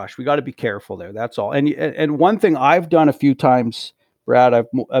big brush. We got to be careful there. That's all. And one thing I've done a few times, Brad,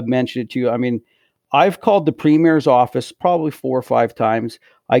 I've mentioned it to you. I mean, I've called the Premier's office probably 4 or 5 times.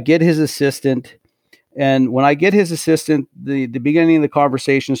 I get his assistant. And when I get his assistant, the beginning of the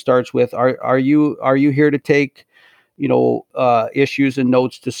conversation starts with, are you here to take, issues and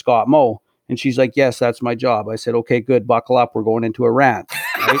notes to Scott Moe? And she's like, yes, that's my job. I said, okay, good. Buckle up. We're going into a rant.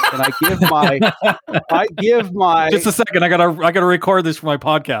 Right? And I give my just a second. I gotta record this for my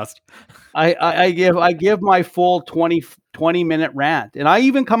podcast. I give my full 20 minute rant. And I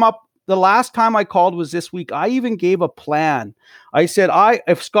even come up, the last time I called was this week. I even gave a plan. I said,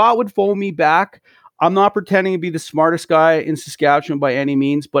 if Scott would phone me back, I'm not pretending to be the smartest guy in Saskatchewan by any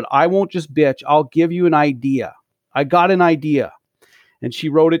means, but I won't just bitch. I'll give you an idea. I got an idea. And she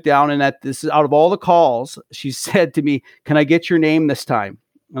wrote it down. And this is out of all the calls, she said to me, can I get your name this time?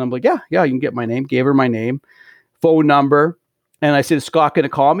 And I'm like, yeah, you can get my name. Gave her my name, phone number. And I said, is Scott going to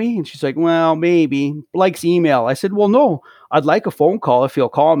call me? And she's like, well, maybe. Likes email. I said, well, no, I'd like a phone call if he'll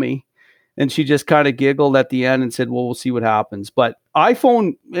call me. And she just kind of giggled at the end and said, well, we'll see what happens. But I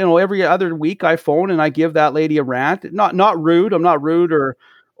phone, every other week I phone and I give that lady a rant. Not rude. I'm not rude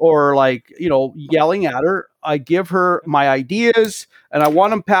or like, yelling at her. I give her my ideas and I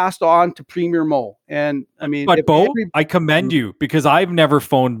want them passed on to Premier Moe. And I mean, but Bo, I commend you because I've never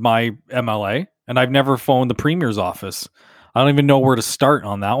phoned my MLA and I've never phoned the Premier's office. I don't even know where to start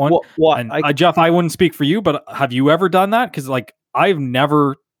on that one. Well, and Jeff, I wouldn't speak for you, but have you ever done that? Because I've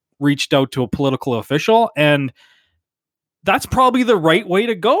never reached out to a political official, and that's probably the right way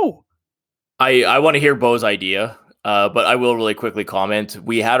to go. I want to hear Bo's idea, but I will really quickly comment.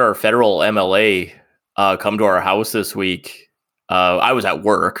 We had our federal MLA come to our house this week. I was at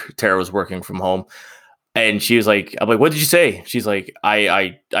work. Tara was working from home. And she was like, I'm like, what did you say? She's like,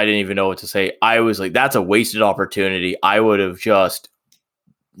 I didn't even know what to say. I was like, that's a wasted opportunity. I would have just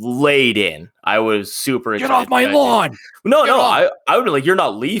laid in. I was super excited. Get off my lawn. No. I would be like, you're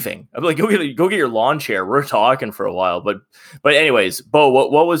not leaving. I'd be like, go get your lawn chair. We're talking for a while. But anyways, Bo,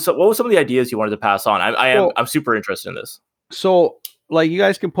 what was some of the ideas you wanted to pass on? I'm super interested in this. So like you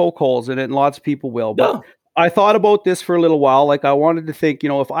guys can poke holes in it and lots of people will, but I thought about this for a little while. Like I wanted to think,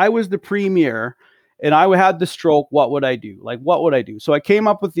 if I was the Premier and I had the stroke, what would I do? So I came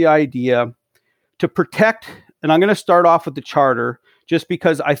up with the idea to protect, and I'm going to start off with the charter, just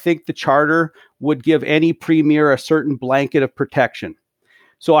because I think the charter would give any Premier a certain blanket of protection.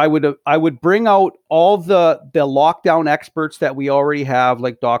 So I would bring out all the lockdown experts that we already have,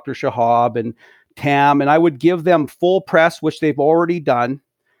 like Dr. Shahab and Tam, and I would give them full press, which they've already done.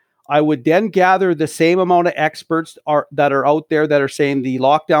 I would then gather the same amount of experts that are out there that are saying the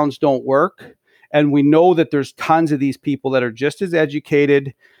lockdowns don't work. And we know that there's tons of these people that are just as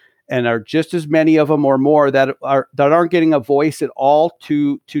educated and are just as many of them or more that aren't getting a voice at all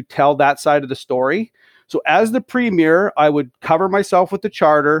to tell that side of the story. So as the Premier, I would cover myself with the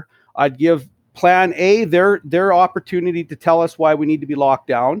charter. I'd give Plan A their opportunity to tell us why we need to be locked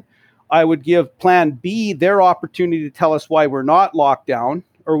down. I would give Plan B their opportunity to tell us why we're not locked down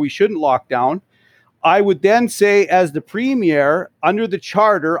or we shouldn't lock down. I would then say, as the Premier, under the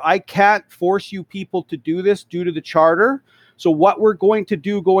charter, I can't force you people to do this due to the charter. So what we're going to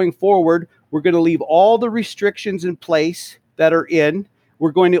do going forward, we're going to leave all the restrictions in place that are in.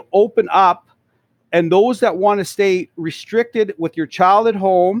 We're going to open up, and those that want to stay restricted with your child at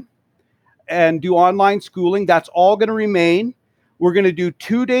home and do online schooling, that's all going to remain. We're going to do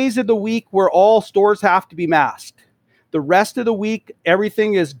 2 days of the week where all stores have to be masked. The rest of the week,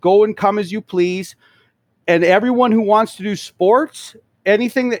 everything is go and come as you please. And everyone who wants to do sports,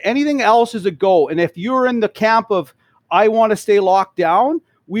 anything else is a go. And if you're in the camp of, I want to stay locked down,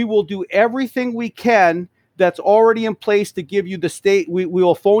 we will do everything we can that's already in place to give you the state. We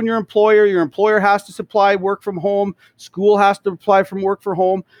will phone your employer. Your employer has to supply work from home. School has to apply from work from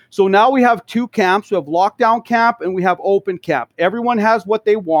home. So now we have 2 camps. We have lockdown camp and we have open camp. Everyone has what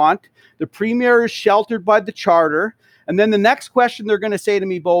they want. The Premier is sheltered by the charter. And then the next question they're going to say to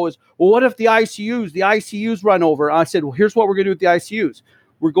me, Bo, is, well, what if the ICUs run over? And I said, well, here's what we're going to do with the ICUs.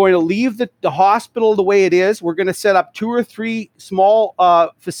 We're going to leave the hospital the way it is. We're going to set up 2 or 3 small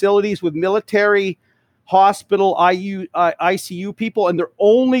facilities with military hospital ICU people, and they're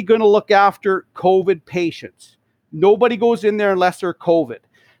only going to look after COVID patients. Nobody goes in there unless they're COVID.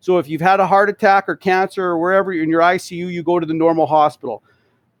 So if you've had a heart attack or cancer or wherever you're in your ICU, you go to the normal hospital.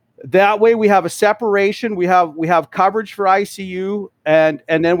 That way we have a separation. We have coverage for ICU, and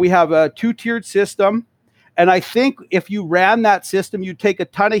then we have a 2-tiered system. And I think if you ran that system, you'd take a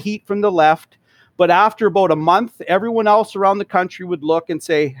ton of heat from the left. But after about a month, everyone else around the country would look and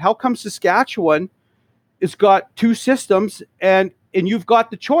say, how come Saskatchewan has got 2 systems and you've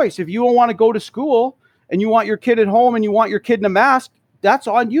got the choice? If you don't want to go to school and you want your kid at home and you want your kid in a mask, that's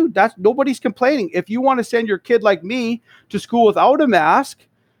on you. That's nobody's complaining. If you want to send your kid like me to school without a mask,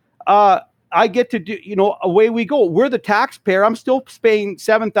 I get to do, away we go. We're the taxpayer. I'm still paying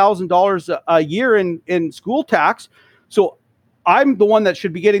 $7,000 a year in school tax. So I'm the one that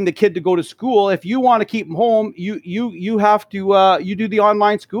should be getting the kid to go to school. If you want to keep them home, you have to, you do the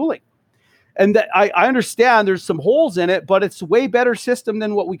online schooling. And I understand there's some holes in it, but it's a way better system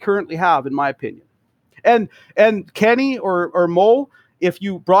than what we currently have, in my opinion. And Kenny or Mo, if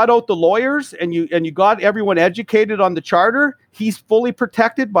you brought out the lawyers and you got everyone educated on the charter, he's fully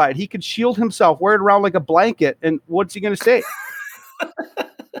protected by it. He could shield himself, wear it around like a blanket. And what's he going to say?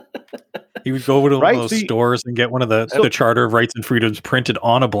 He would go to one of those stores and get one of the Charter of Rights and Freedoms printed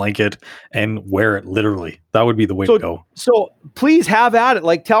on a blanket and wear it literally. That would be the way to go. So please have at it.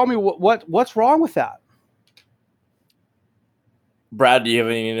 Like, tell me what's wrong with that. Brad, do you have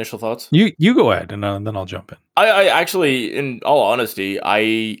any initial thoughts? You go ahead, and then I'll jump in. I actually, in all honesty,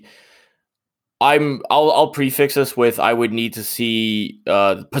 I'll prefix this with I would need to see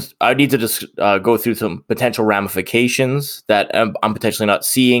I need to just go through some potential ramifications that I'm potentially not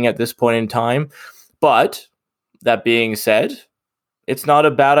seeing at this point in time. But that being said, it's not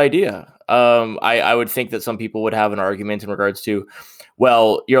a bad idea. I would think that some people would have an argument in regards to,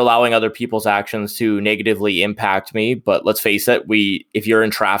 well, you're allowing other people's actions to negatively impact me. But let's face it, if you're in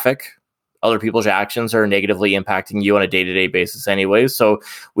traffic, other people's actions are negatively impacting you on a day-to-day basis anyways. So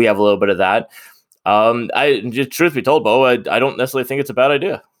we have a little bit of that. Truth be told, Bo, I don't necessarily think it's a bad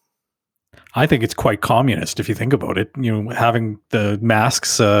idea. I think it's quite communist if you think about it. Having the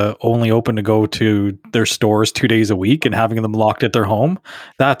masks only open to go to their stores 2 days a week and having them locked at their home.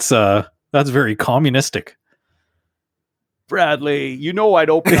 That's very communistic. Bradley, I'd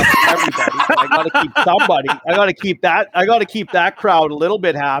open up to everybody. I got to keep somebody. I got to keep that crowd a little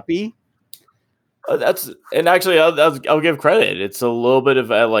bit happy. I'll give credit. It's a little bit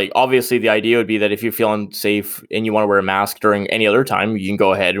of obviously the idea would be that if you're feeling safe and you want to wear a mask during any other time, you can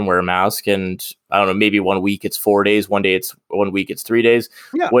go ahead and wear a mask. And I don't know, maybe 1 week it's 4 days, 1 week it's 3 days,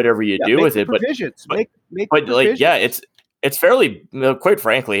 whatever you do with it. Provisions. But it's fairly, quite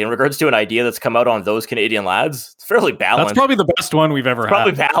frankly, in regards to an idea that's come out on Those Canadian Lads, it's fairly balanced. That's probably the best one we've ever had.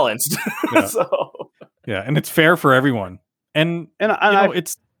 Probably balanced. Yeah. And it's fair for everyone. And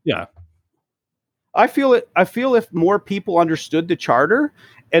it's. I feel if more people understood the charter,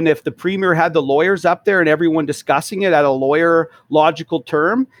 and if the premier had the lawyers up there and everyone discussing it at a lawyer logical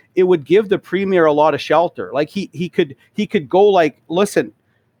term, it would give the premier a lot of shelter. Like he could go like, listen,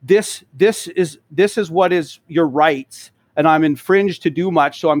 this is what is your rights, and I'm infringed to do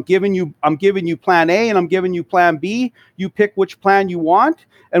much. So I'm giving you plan A and I'm giving you plan B. You pick which plan you want,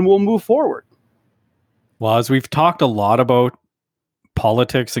 and we'll move forward. Well, as we've talked a lot about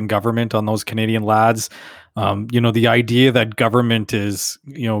politics and government on Those Canadian Lads, the idea that government is,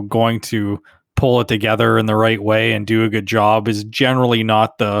 going to pull it together in the right way and do a good job is generally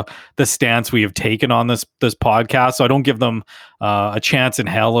not the stance we have taken on this podcast. So I don't give them a chance in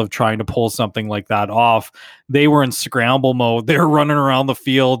hell of trying to pull something like that off. They were in scramble mode. They were running around the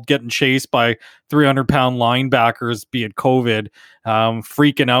field, getting chased by 300-pound linebackers, be it COVID,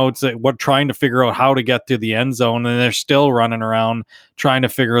 freaking out, trying to figure out how to get to the end zone. And they're still running around trying to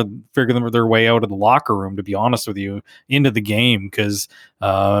figure their way out of the locker room, to be honest with you, into the game. Because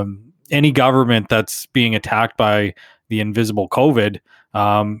any government that's being attacked by the invisible COVID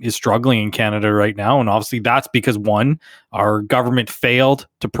is struggling in Canada right now. And obviously that's because, one, our government failed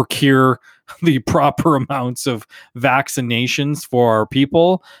to procure the proper amounts of vaccinations for our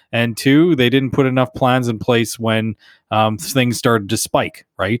people. And two, they didn't put enough plans in place when things started to spike,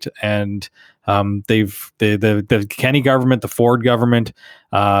 right? And the Kenny government, the Ford government,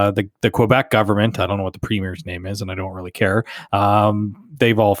 the Quebec government, I don't know what the premier's name is, and I don't really care.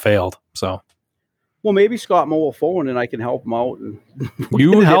 They've all failed. So, well, maybe Scott Moe will phone and I can help him out. And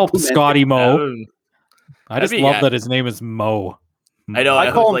you help Scotty Moe. I just love that his name is Mo. I know.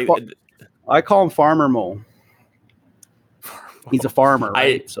 I call him Farmer Mo. He's a farmer,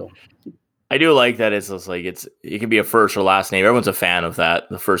 right? I do like that. It's just like it can be a first or last name. Everyone's a fan of that.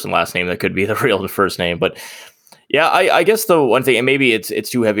 The first and last name that could be the real first name. But yeah, I guess the one thing, and maybe it's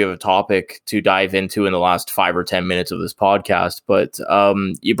too heavy of a topic to dive into in the last 5 or 10 minutes of this podcast. But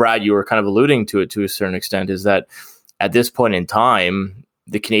Brad, you were kind of alluding to it to a certain extent, is that at this point in time,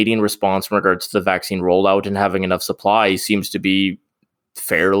 the Canadian response in regards to the vaccine rollout and having enough supply seems to be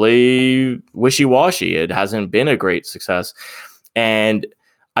fairly wishy-washy. It hasn't been a great success. And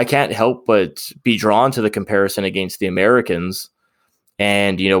I can't help but be drawn to the comparison against the Americans.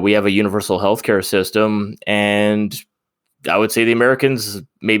 And, we have a universal healthcare system. And I would say the Americans,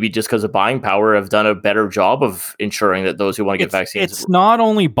 maybe just because of buying power, have done a better job of ensuring that those who want to get vaccines. It's not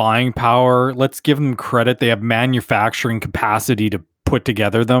only buying power. Let's give them credit. They have manufacturing capacity to put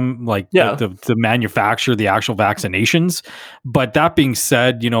together them, to manufacture the actual vaccinations. But that being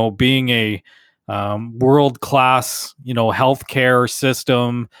said, being a world-class, healthcare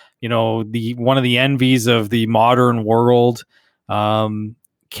system, one of the envies of the modern world,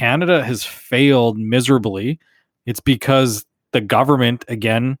 Canada has failed miserably. It's because the government,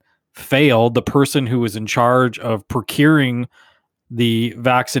 again, failed. The person who was in charge of procuring the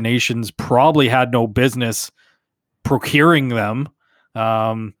vaccinations probably had no business procuring them.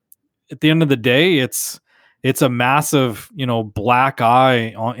 At the end of the day, it's a massive, black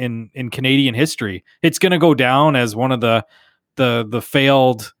eye in Canadian history. It's going to go down as one of the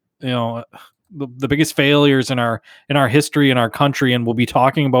failed, the biggest failures in our history in our country, and we'll be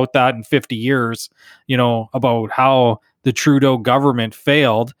talking about that in 50 years. About how the Trudeau government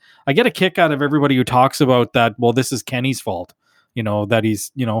failed. I get a kick out of everybody who talks about that. Well, this is Kenny's fault. That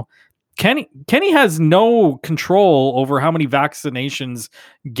he's Kenny has no control over how many vaccinations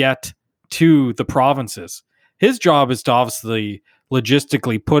get to the provinces. His job is to obviously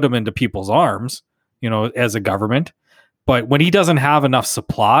logistically put them into people's arms, as a government. But when he doesn't have enough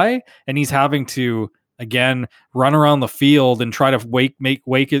supply and he's having to, again, run around the field and try to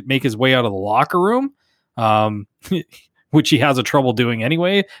make his way out of the locker room, which he has a trouble doing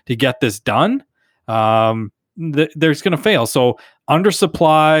anyway to get this done, there's going to fail. So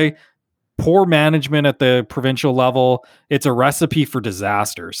undersupply, poor management at the provincial level, it's a recipe for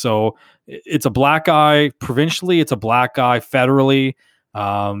disaster. So it's a black eye provincially, it's a black eye federally.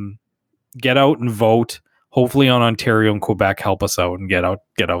 Get out and vote. Hopefully on Ontario and Quebec help us out and get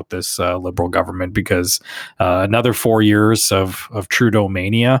out this Liberal government, because another 4 years of Trudeau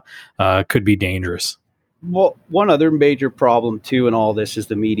mania could be dangerous. Well, one other major problem too in all this is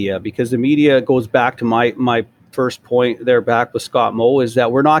the media, because the media goes back to my first point there back with Scott Moe, is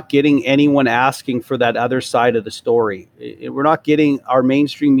that we're not getting anyone asking for that other side of the story. We're not getting, our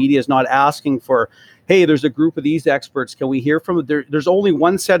mainstream media is not asking for, hey, there's a group of these experts. Can we hear from them? There's only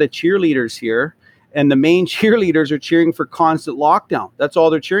one set of cheerleaders here, and the main cheerleaders are cheering for constant lockdown. That's all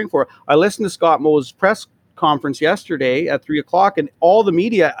they're cheering for. I listened to Scott Moe's press conference yesterday at 3:00, and all the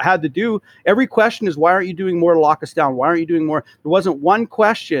media had to do, every question is, why aren't you doing more to lock us down? Why aren't you doing more? There wasn't one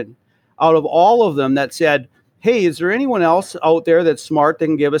question out of all of them that said, hey, is there anyone else out there that's smart that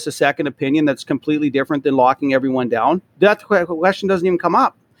can give us a second opinion that's completely different than locking everyone down? That question doesn't even come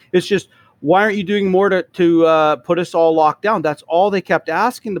up. It's just, why aren't you doing more to put us all locked down? That's all they kept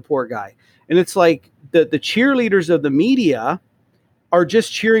asking the poor guy. And it's like the cheerleaders of the media are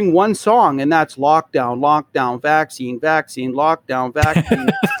just cheering one song, and that's lockdown, lockdown, vaccine, vaccine, lockdown, vaccine.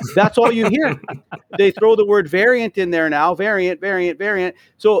 That's all you hear. They throw the word variant in there now, variant, variant, variant.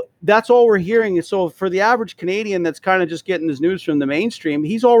 So that's all we're hearing. And so for the average Canadian that's kind of just getting his news from the mainstream,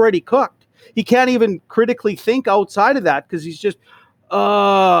 he's already cooked. He can't even critically think outside of that, because he's just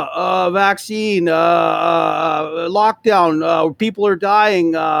vaccine, lockdown, people are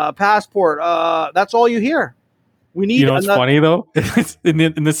dying, passport. That's all you hear. We need. What's funny though?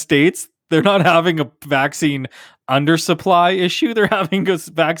 in the States, they're not having a vaccine undersupply issue. They're having a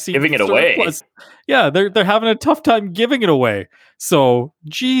vaccine giving it away. Yeah, they're having a tough time giving it away. So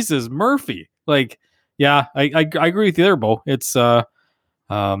Jesus Murphy, I agree with you there, Bo. It's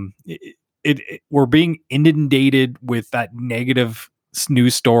we're being inundated with that negative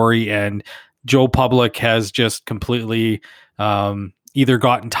news story, and Joe Public has just completely either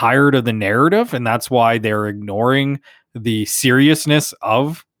gotten tired of the narrative, and that's why they're ignoring the seriousness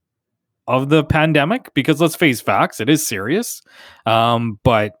of the pandemic, because let's face facts, it is serious.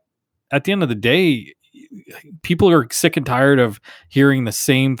 But at the end of the day, people are sick and tired of hearing the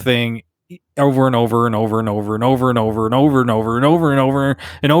same thing over and over and over and over and over and over and over and over and over and over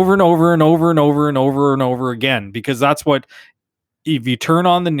and over and over and over and over and over and over again, because that's what, if you turn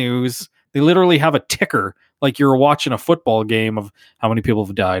on the news, They literally have a ticker, like you're watching a football game, of how many people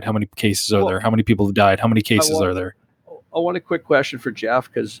have died, how many cases are there, how many people have died, how many cases are there. I want a quick question for Jeff,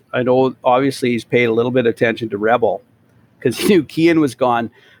 because I know obviously he's paid a little bit of attention to Rebel because he knew Kean was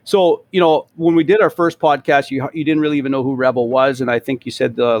gone. So, when we did our first podcast, you didn't really even know who Rebel was. And I think you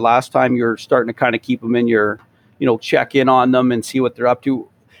said the last time you're starting to kind of keep them in your, check in on them and see what they're up to.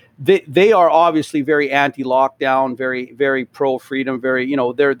 They are obviously very anti-lockdown, very, very pro-freedom, very,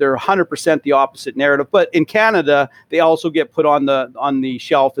 they're 100% the opposite narrative. But in Canada, they also get put on the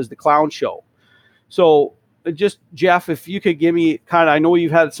shelf as the clown show. So just, Jeff, if you could give me I know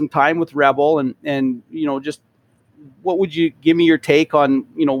you've had some time with Rebel and just what would you give me your take on,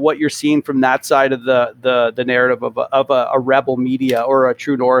 what you're seeing from that side of the narrative of a Rebel media or a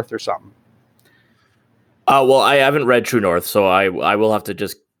True North or something? Well, I haven't read True North, so I will have to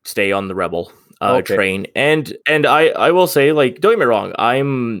just stay on the Rebel train. And I will say, like, don't get me wrong,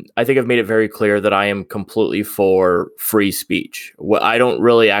 I think I've made it very clear that I am completely for free speech. I don't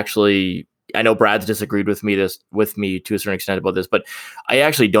really actually, I know Brad's disagreed with me to a certain extent about this, but I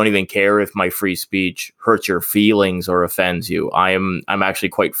actually don't even care if my free speech hurts your feelings or offends you. I'm actually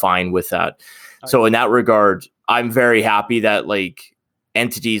quite fine with that. So in that regard, I'm very happy that like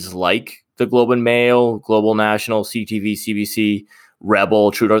entities like the Globe and Mail, Global National, CTV, CBC,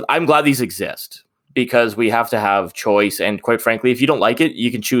 Rebel, True North, I'm glad these exist because we have to have choice. And quite frankly, if you don't like it,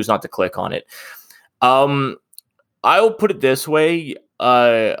 you can choose not to click on it. I'll put it this way.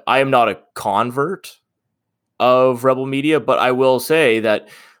 I am not a convert of Rebel Media, but I will say that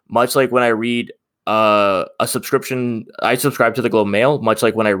much like when I read a subscription, I subscribe to the Globe Mail, much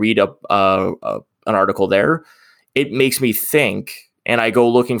like when I read an article there, it makes me think and I go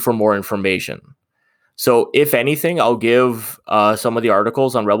looking for more information. So if anything, I'll give some of the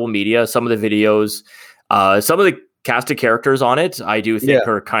articles on Rebel Media, some of the videos, some of the cast of characters on it, I do think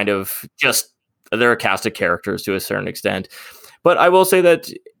are kind of just, they're a cast of characters to a certain extent. But I will say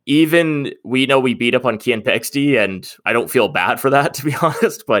that even we beat up on Kean Pexty, and I don't feel bad for that, to be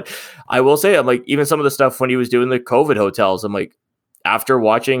honest. But I will say, I'm like, even some of the stuff when he was doing the COVID hotels, I'm like, after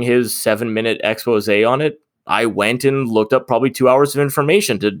watching his 7-minute expose on it, I went and looked up probably 2 hours of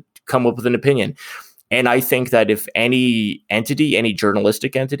information to come up with an opinion. And I think that if any entity, any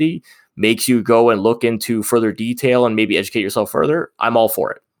journalistic entity, makes you go and look into further detail and maybe educate yourself further, I'm all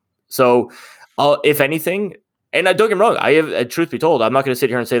for it. So if anything, and don't get me wrong, I have, truth be told, I'm not going to sit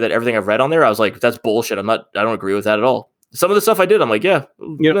here and say that everything I've read on there, I was like, that's bullshit. I don't agree with that at all. Some of the stuff I did, I'm like,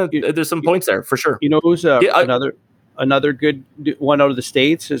 there's some points there for sure. Who's another good one out of the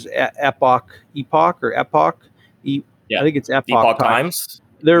States is Epoch. I think it's Epoch Times.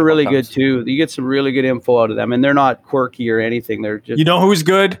 They're really good too. You get some really good info out of them, and they're not quirky or anything. They're just, who's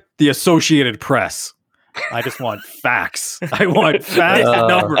good? The Associated Press. I just want facts. I want facts and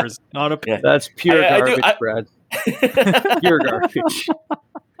numbers, not opinion. That's pure garbage, Brad. Pure garbage.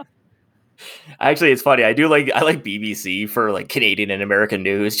 Actually, it's funny. I like BBC for like Canadian and American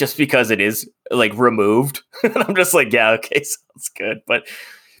news just because it is like removed. And I'm just like, yeah, okay, sounds good. But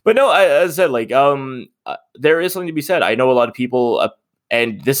no, as I said, like there is something to be said. I know a lot of people.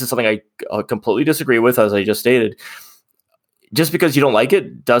 And this is something I completely disagree with, as I just stated. Just because you don't like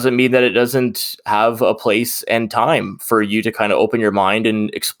it doesn't mean that it doesn't have a place and time for you to kind of open your mind and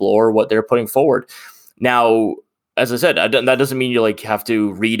explore what they're putting forward. Now, as I said, that doesn't mean you like have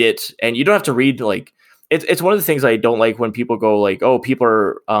to read it, and you don't have to read like it's one of the things I don't like when people go like, oh, people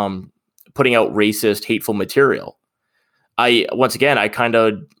are putting out racist, hateful material. I kind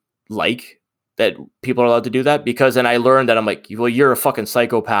of like that people are allowed to do that because then I learned that I'm like, well, you're a fucking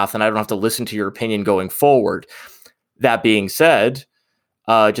psychopath and I don't have to listen to your opinion going forward. That being said,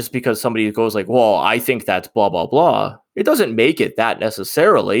 just because somebody goes like, well, I think that's blah, blah, blah, it doesn't make it that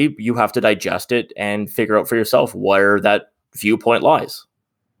necessarily. You have to digest it and figure out for yourself where that viewpoint lies.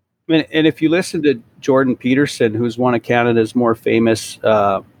 And if you listen to Jordan Peterson, who's one of Canada's more famous,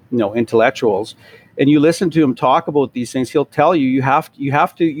 intellectuals, and you listen to him talk about these things, he'll tell you you have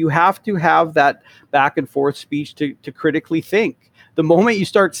to have that back and forth speech to critically think. The moment you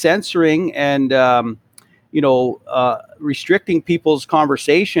start censoring and restricting people's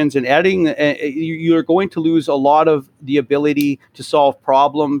conversations and editing, you're going to lose a lot of the ability to solve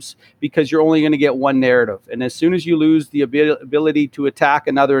problems because you're only going to get one narrative. And as soon as you lose the ability to attack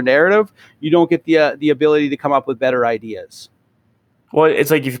another narrative, you don't get the ability to come up with better ideas. Well,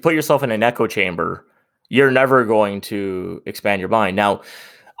 it's like if you put yourself in an echo chamber, you're never going to expand your mind. Now,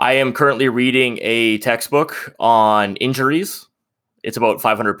 I am currently reading a textbook on injuries. It's about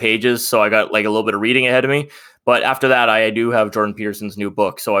 500 pages, so I got like a little bit of reading ahead of me. But after that, I do have Jordan Peterson's new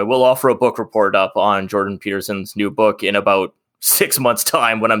book. So I will offer a book report up on Jordan Peterson's new book in about 6 months'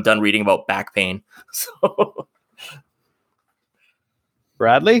 time when I'm done reading about back pain. So,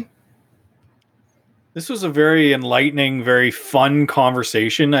 Bradley? This was a very enlightening, very fun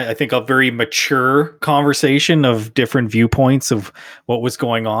conversation. I think a very mature conversation of different viewpoints of what was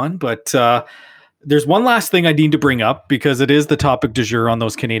going on. But there's one last thing I need to bring up because it is the topic du jour on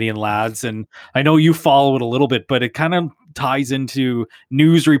those Canadian lads. And I know you follow it a little bit, but it kind of ties into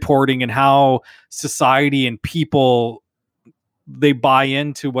news reporting and how society and people, they buy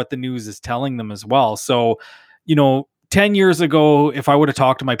into what the news is telling them as well. So, 10 years ago, if I would have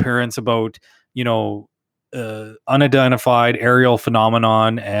talked to my parents about, unidentified aerial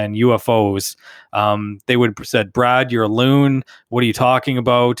phenomenon and UFOs, they would have said, Brad, you're a loon. What are you talking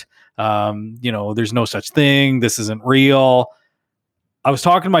about? There's no such thing. This isn't real. I was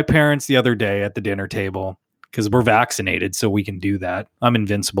talking to my parents the other day at the dinner table because we're vaccinated, so we can do that. I'm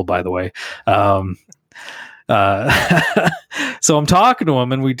invincible, by the way. So I'm talking to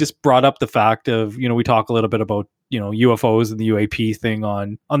him, and we just brought up the fact of, we talk a little bit about, UFOs and the UAP thing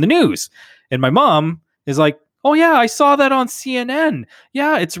on the news. And my mom is like, oh yeah, I saw that on CNN.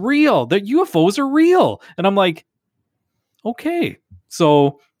 Yeah, it's real. The UFOs are real. And I'm like, okay.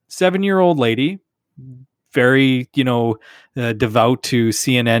 So 7-year-old lady, very, devout to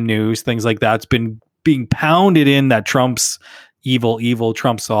CNN news, things like that. It's been being pounded in that Trump's evil,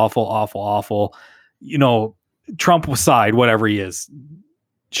 Trump's awful. Trump aside, whatever he is,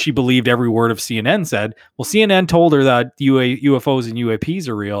 she believed every word of CNN said. Well, CNN told her that UFOs and UAPs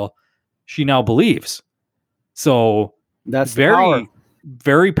are real. She now believes. So that's very,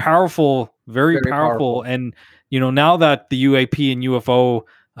 very powerful, very powerful. And, now that the UAP and UFO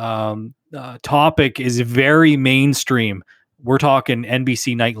topic is very mainstream, we're talking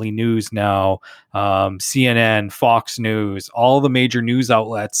NBC Nightly News now, CNN, Fox News, all the major news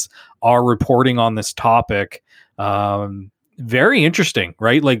outlets are reporting on this topic. Very interesting,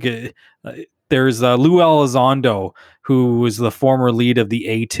 right? Like there's Lou Elizondo, who was the former lead of the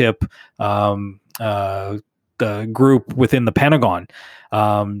ATIP the group within the Pentagon.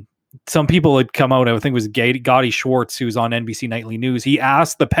 Some people had come out, I think it was Gotti Schwartz, who's on NBC Nightly News. He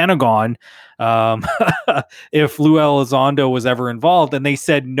asked the Pentagon if Lou Elizondo was ever involved, and they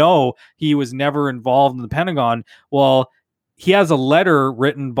said no, he was never involved in the Pentagon. Well, he has a letter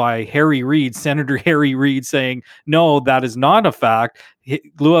written by Harry Reid, Senator Harry Reid, saying, no, that is not a fact.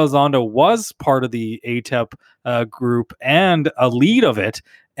 Lou Elizondo was part of the ATEP group and a lead of it,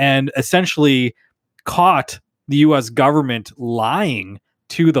 and essentially caught the U.S. government lying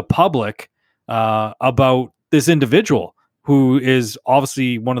to the public about this individual who is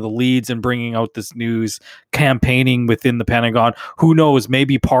obviously one of the leads in bringing out this news, campaigning within the Pentagon. Who knows,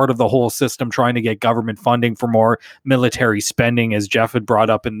 maybe part of the whole system trying to get government funding for more military spending, as Jeff had brought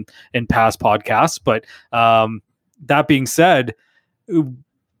up in past podcasts. But that being said, if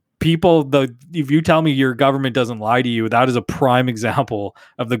you tell me your government doesn't lie to you, that is a prime example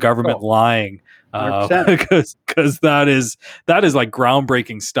of the government lying. Because that is like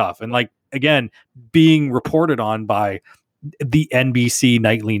groundbreaking stuff. And like, again, being reported on by the NBC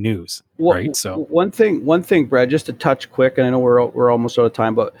Nightly News, right? So one thing, Brad, just to touch quick, and I know we're almost out of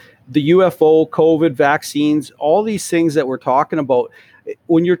time, but the UFO, COVID, vaccines, all these things that we're talking about,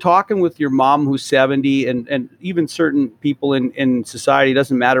 when you're talking with your mom who's 70 and even certain people in society,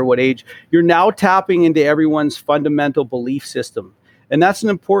 doesn't matter what age, you're now tapping into everyone's fundamental belief system. And that's an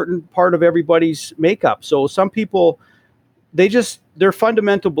important part of everybody's makeup. So some people, their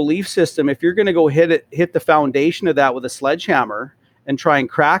fundamental belief system, if you're going to go hit the foundation of that with a sledgehammer and try and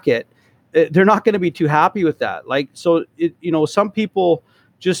crack it, they're not going to be too happy with that. Like, so, some people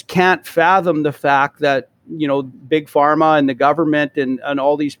just can't fathom the fact that, big pharma and the government and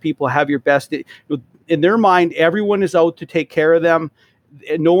all these people have your best. In their mind, everyone is out to take care of them.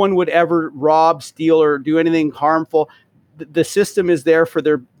 No one would ever rob, steal, or do anything harmful. The system is there for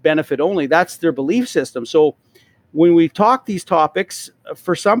their benefit only. That's their belief system. So when we talk these topics,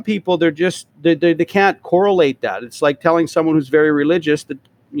 for some people, they can't correlate that. It's like telling someone who's very religious that,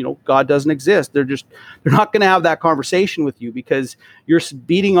 God doesn't exist. They're not going to have that conversation with you because you're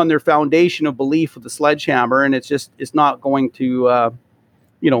beating on their foundation of belief with a sledgehammer. And it's not going to,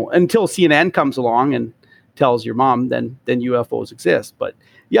 until CNN comes along and tells your mom, then UFOs exist. But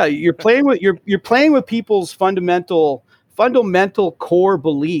yeah, you're playing with people's fundamental core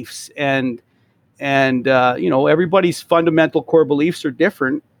beliefs, and everybody's fundamental core beliefs are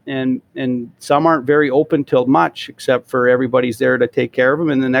different, and some aren't very open to much, except for everybody's there to take care of them,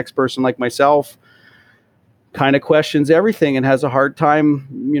 and the next person, like myself, kind of questions everything and has a hard time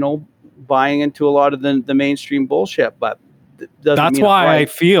buying into a lot of the mainstream bullshit. But that's why I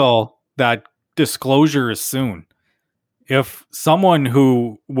feel that disclosure is soon. if someone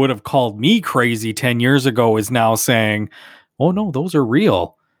who would have called me crazy 10 years ago is now saying, oh no, those are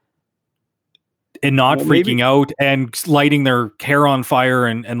real, and not freaking out and lighting their hair on fire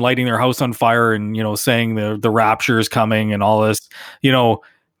and lighting their house on fire and, saying the rapture is coming and all this,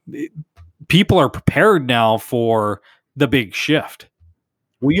 people are prepared now for the big shift.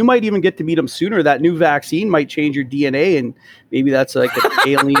 Well, you might even get to meet them sooner. That new vaccine might change your DNA, and maybe that's like an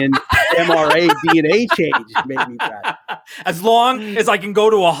alien mRNA DNA change. Maybe, Brad. As long as I can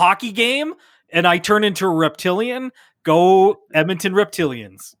go to a hockey game and I turn into a reptilian, go Edmonton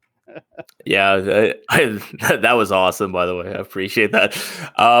Reptilians. Yeah, that was awesome. By the way, I appreciate that.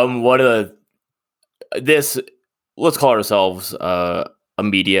 One of let's call ourselves a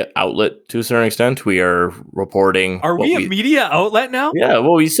media outlet to a certain extent. We are reporting. Are we a media outlet now? Yeah,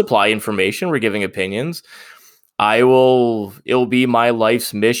 well, we supply information. We're giving opinions. It'll be my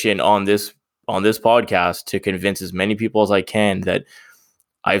life's mission on this podcast to convince as many people as I can that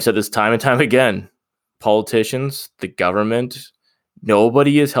I've said this time and time again. Politicians, the government,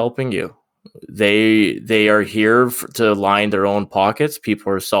 nobody is helping you. They are here to line their own pockets.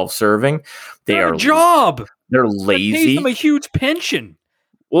 People are self-serving. They are job. They're lazy. That pays them a huge pension.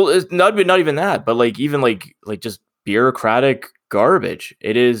 Well, it's not even that, but even just bureaucratic garbage.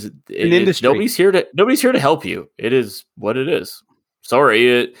 It is an industry. Nobody's here to help you. It is what it is.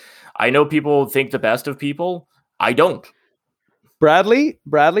 Sorry, I know people think the best of people. I don't. Bradley,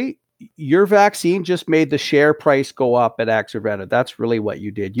 your vaccine just made the share price go up at Axorveta. That's really what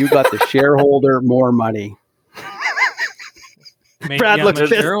you did. You got the shareholder more money. Brad looks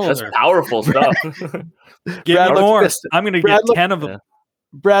pissed. That's powerful stuff. Give me more. I'm going to get 10 of them.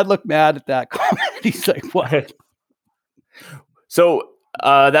 Brad looked mad at that comment. He's like, what? So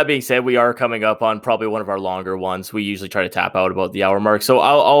that being said, we are coming up on probably one of our longer ones. We usually try to tap out about the hour mark.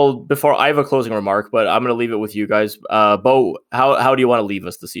 So before I have a closing remark, but I'm going to leave it with you guys. Bo, how do you want to leave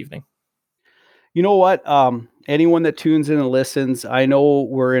us this evening? You know what? Anyone that tunes in and listens, I know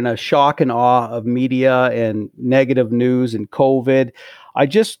we're in a shock and awe of media and negative news and COVID.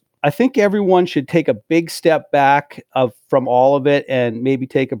 I think everyone should take a big step back from all of it and maybe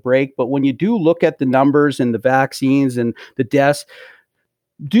take a break. But when you do look at the numbers and the vaccines and the deaths,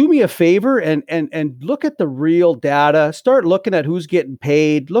 do me a favor and look at the real data. Start looking at who's getting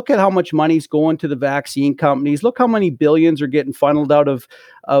paid. Look at how much money's going to the vaccine companies. Look how many billions are getting funneled out of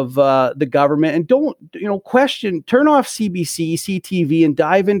the government. And don't, question, turn off CBC, CTV, and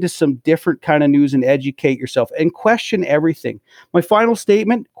dive into some different kind of news and educate yourself and question everything. My final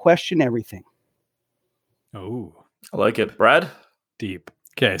statement, question everything. Oh, I like it. Brad? Deep.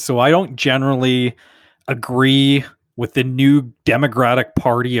 Okay, so I don't generally agree with the new Democratic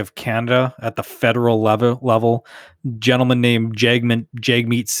Party of Canada at the federal level. Gentleman named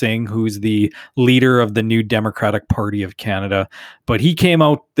Jagmeet Singh, who's the leader of the new Democratic Party of Canada. But he came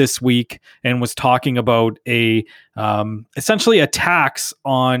out this week and was talking about essentially a tax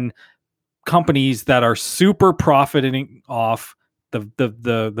on companies that are super profiting off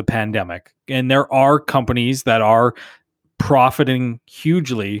the pandemic. And there are companies that are profiting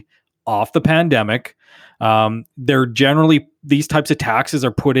hugely off the pandemic. They're generally, these types of taxes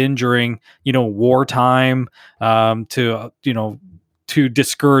are put in during, wartime, to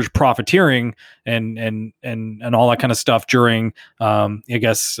discourage profiteering and all that kind of stuff during,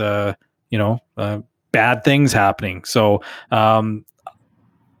 bad things happening. So, I'm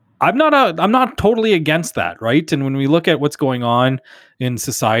not totally against that. Right. And when we look at what's going on in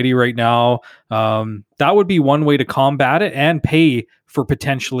society right now, that would be one way to combat it and pay for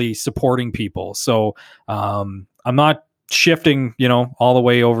potentially supporting people. So I'm not shifting, all the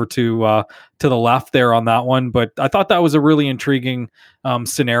way over to the left there on that one. But I thought that was a really intriguing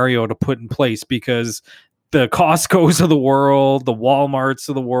scenario to put in place, because the Costco's of the world, the Walmarts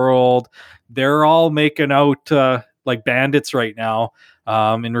of the world, they're all making out like bandits right now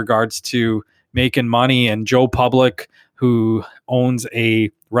in regards to making money. And Joe Public, who owns a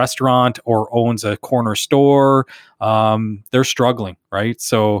restaurant or owns a corner store, they're struggling, right?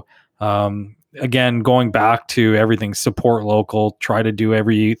 So again, going back to everything, support local, try to do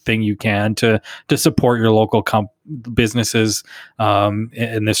everything you can to support your local businesses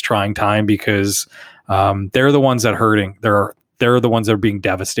in this trying time, because they're the ones that are hurting. They're the ones that are being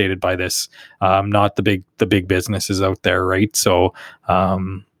devastated by this, not the big businesses out there, right? So,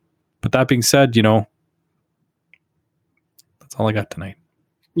 but that being said, that's all I got tonight.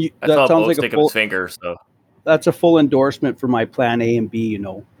 That sounds like a full finger. So that's a full endorsement for my plan A and B.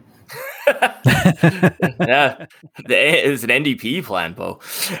 Yeah, it's an NDP plan, Bo.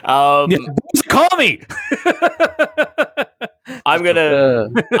 Call me. I'm gonna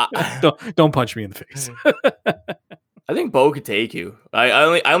don't punch me in the face. I think Bo could take you.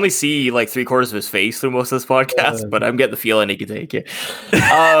 I only see like 3/4 of his face through most of this podcast, but I'm getting the feeling he could take you.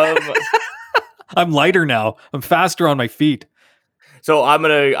 I'm lighter now. I'm faster on my feet. So I'm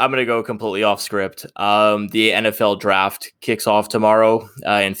gonna go completely off script. The NFL draft kicks off tomorrow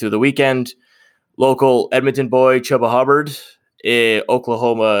and through the weekend. Local Edmonton boy Chuba Hubbard,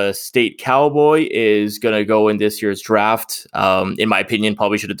 Oklahoma State Cowboy, is gonna go in this year's draft. In my opinion,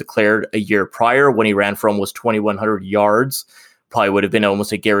 probably should have declared a year prior when he ran for almost 2,100 yards. Probably would have been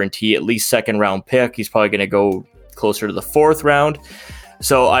almost a guarantee, at least second round pick. He's probably gonna go closer to the 4th round.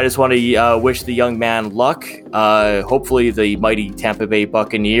 So I just want to wish the young man luck. Hopefully the mighty Tampa Bay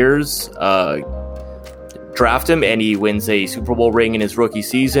Buccaneers draft him and he wins a Super Bowl ring in his rookie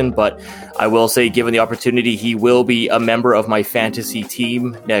season. But I will say, given the opportunity, he will be a member of my fantasy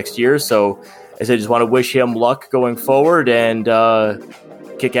team next year. So I just want to wish him luck going forward and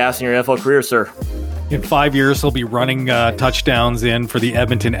kick ass in your NFL career, sir. In 5 years, he'll be running touchdowns in for the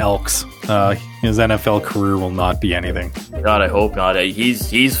Edmonton Elks. His NFL career will not be anything. God, I hope not.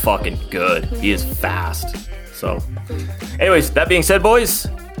 He's fucking good. He is fast. So, anyways, that being said, boys,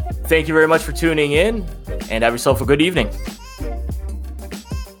 thank you very much for tuning in, and have yourself a good evening.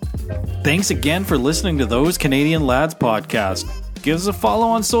 Thanks again for listening to Those Canadian Lads podcast. Give us a follow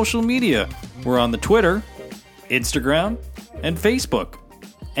on social media. We're on the Twitter, Instagram, and Facebook.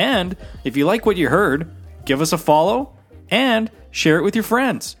 And if you like what you heard, give us a follow and share it with your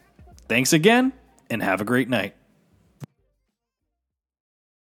friends. Thanks again, and have a great night.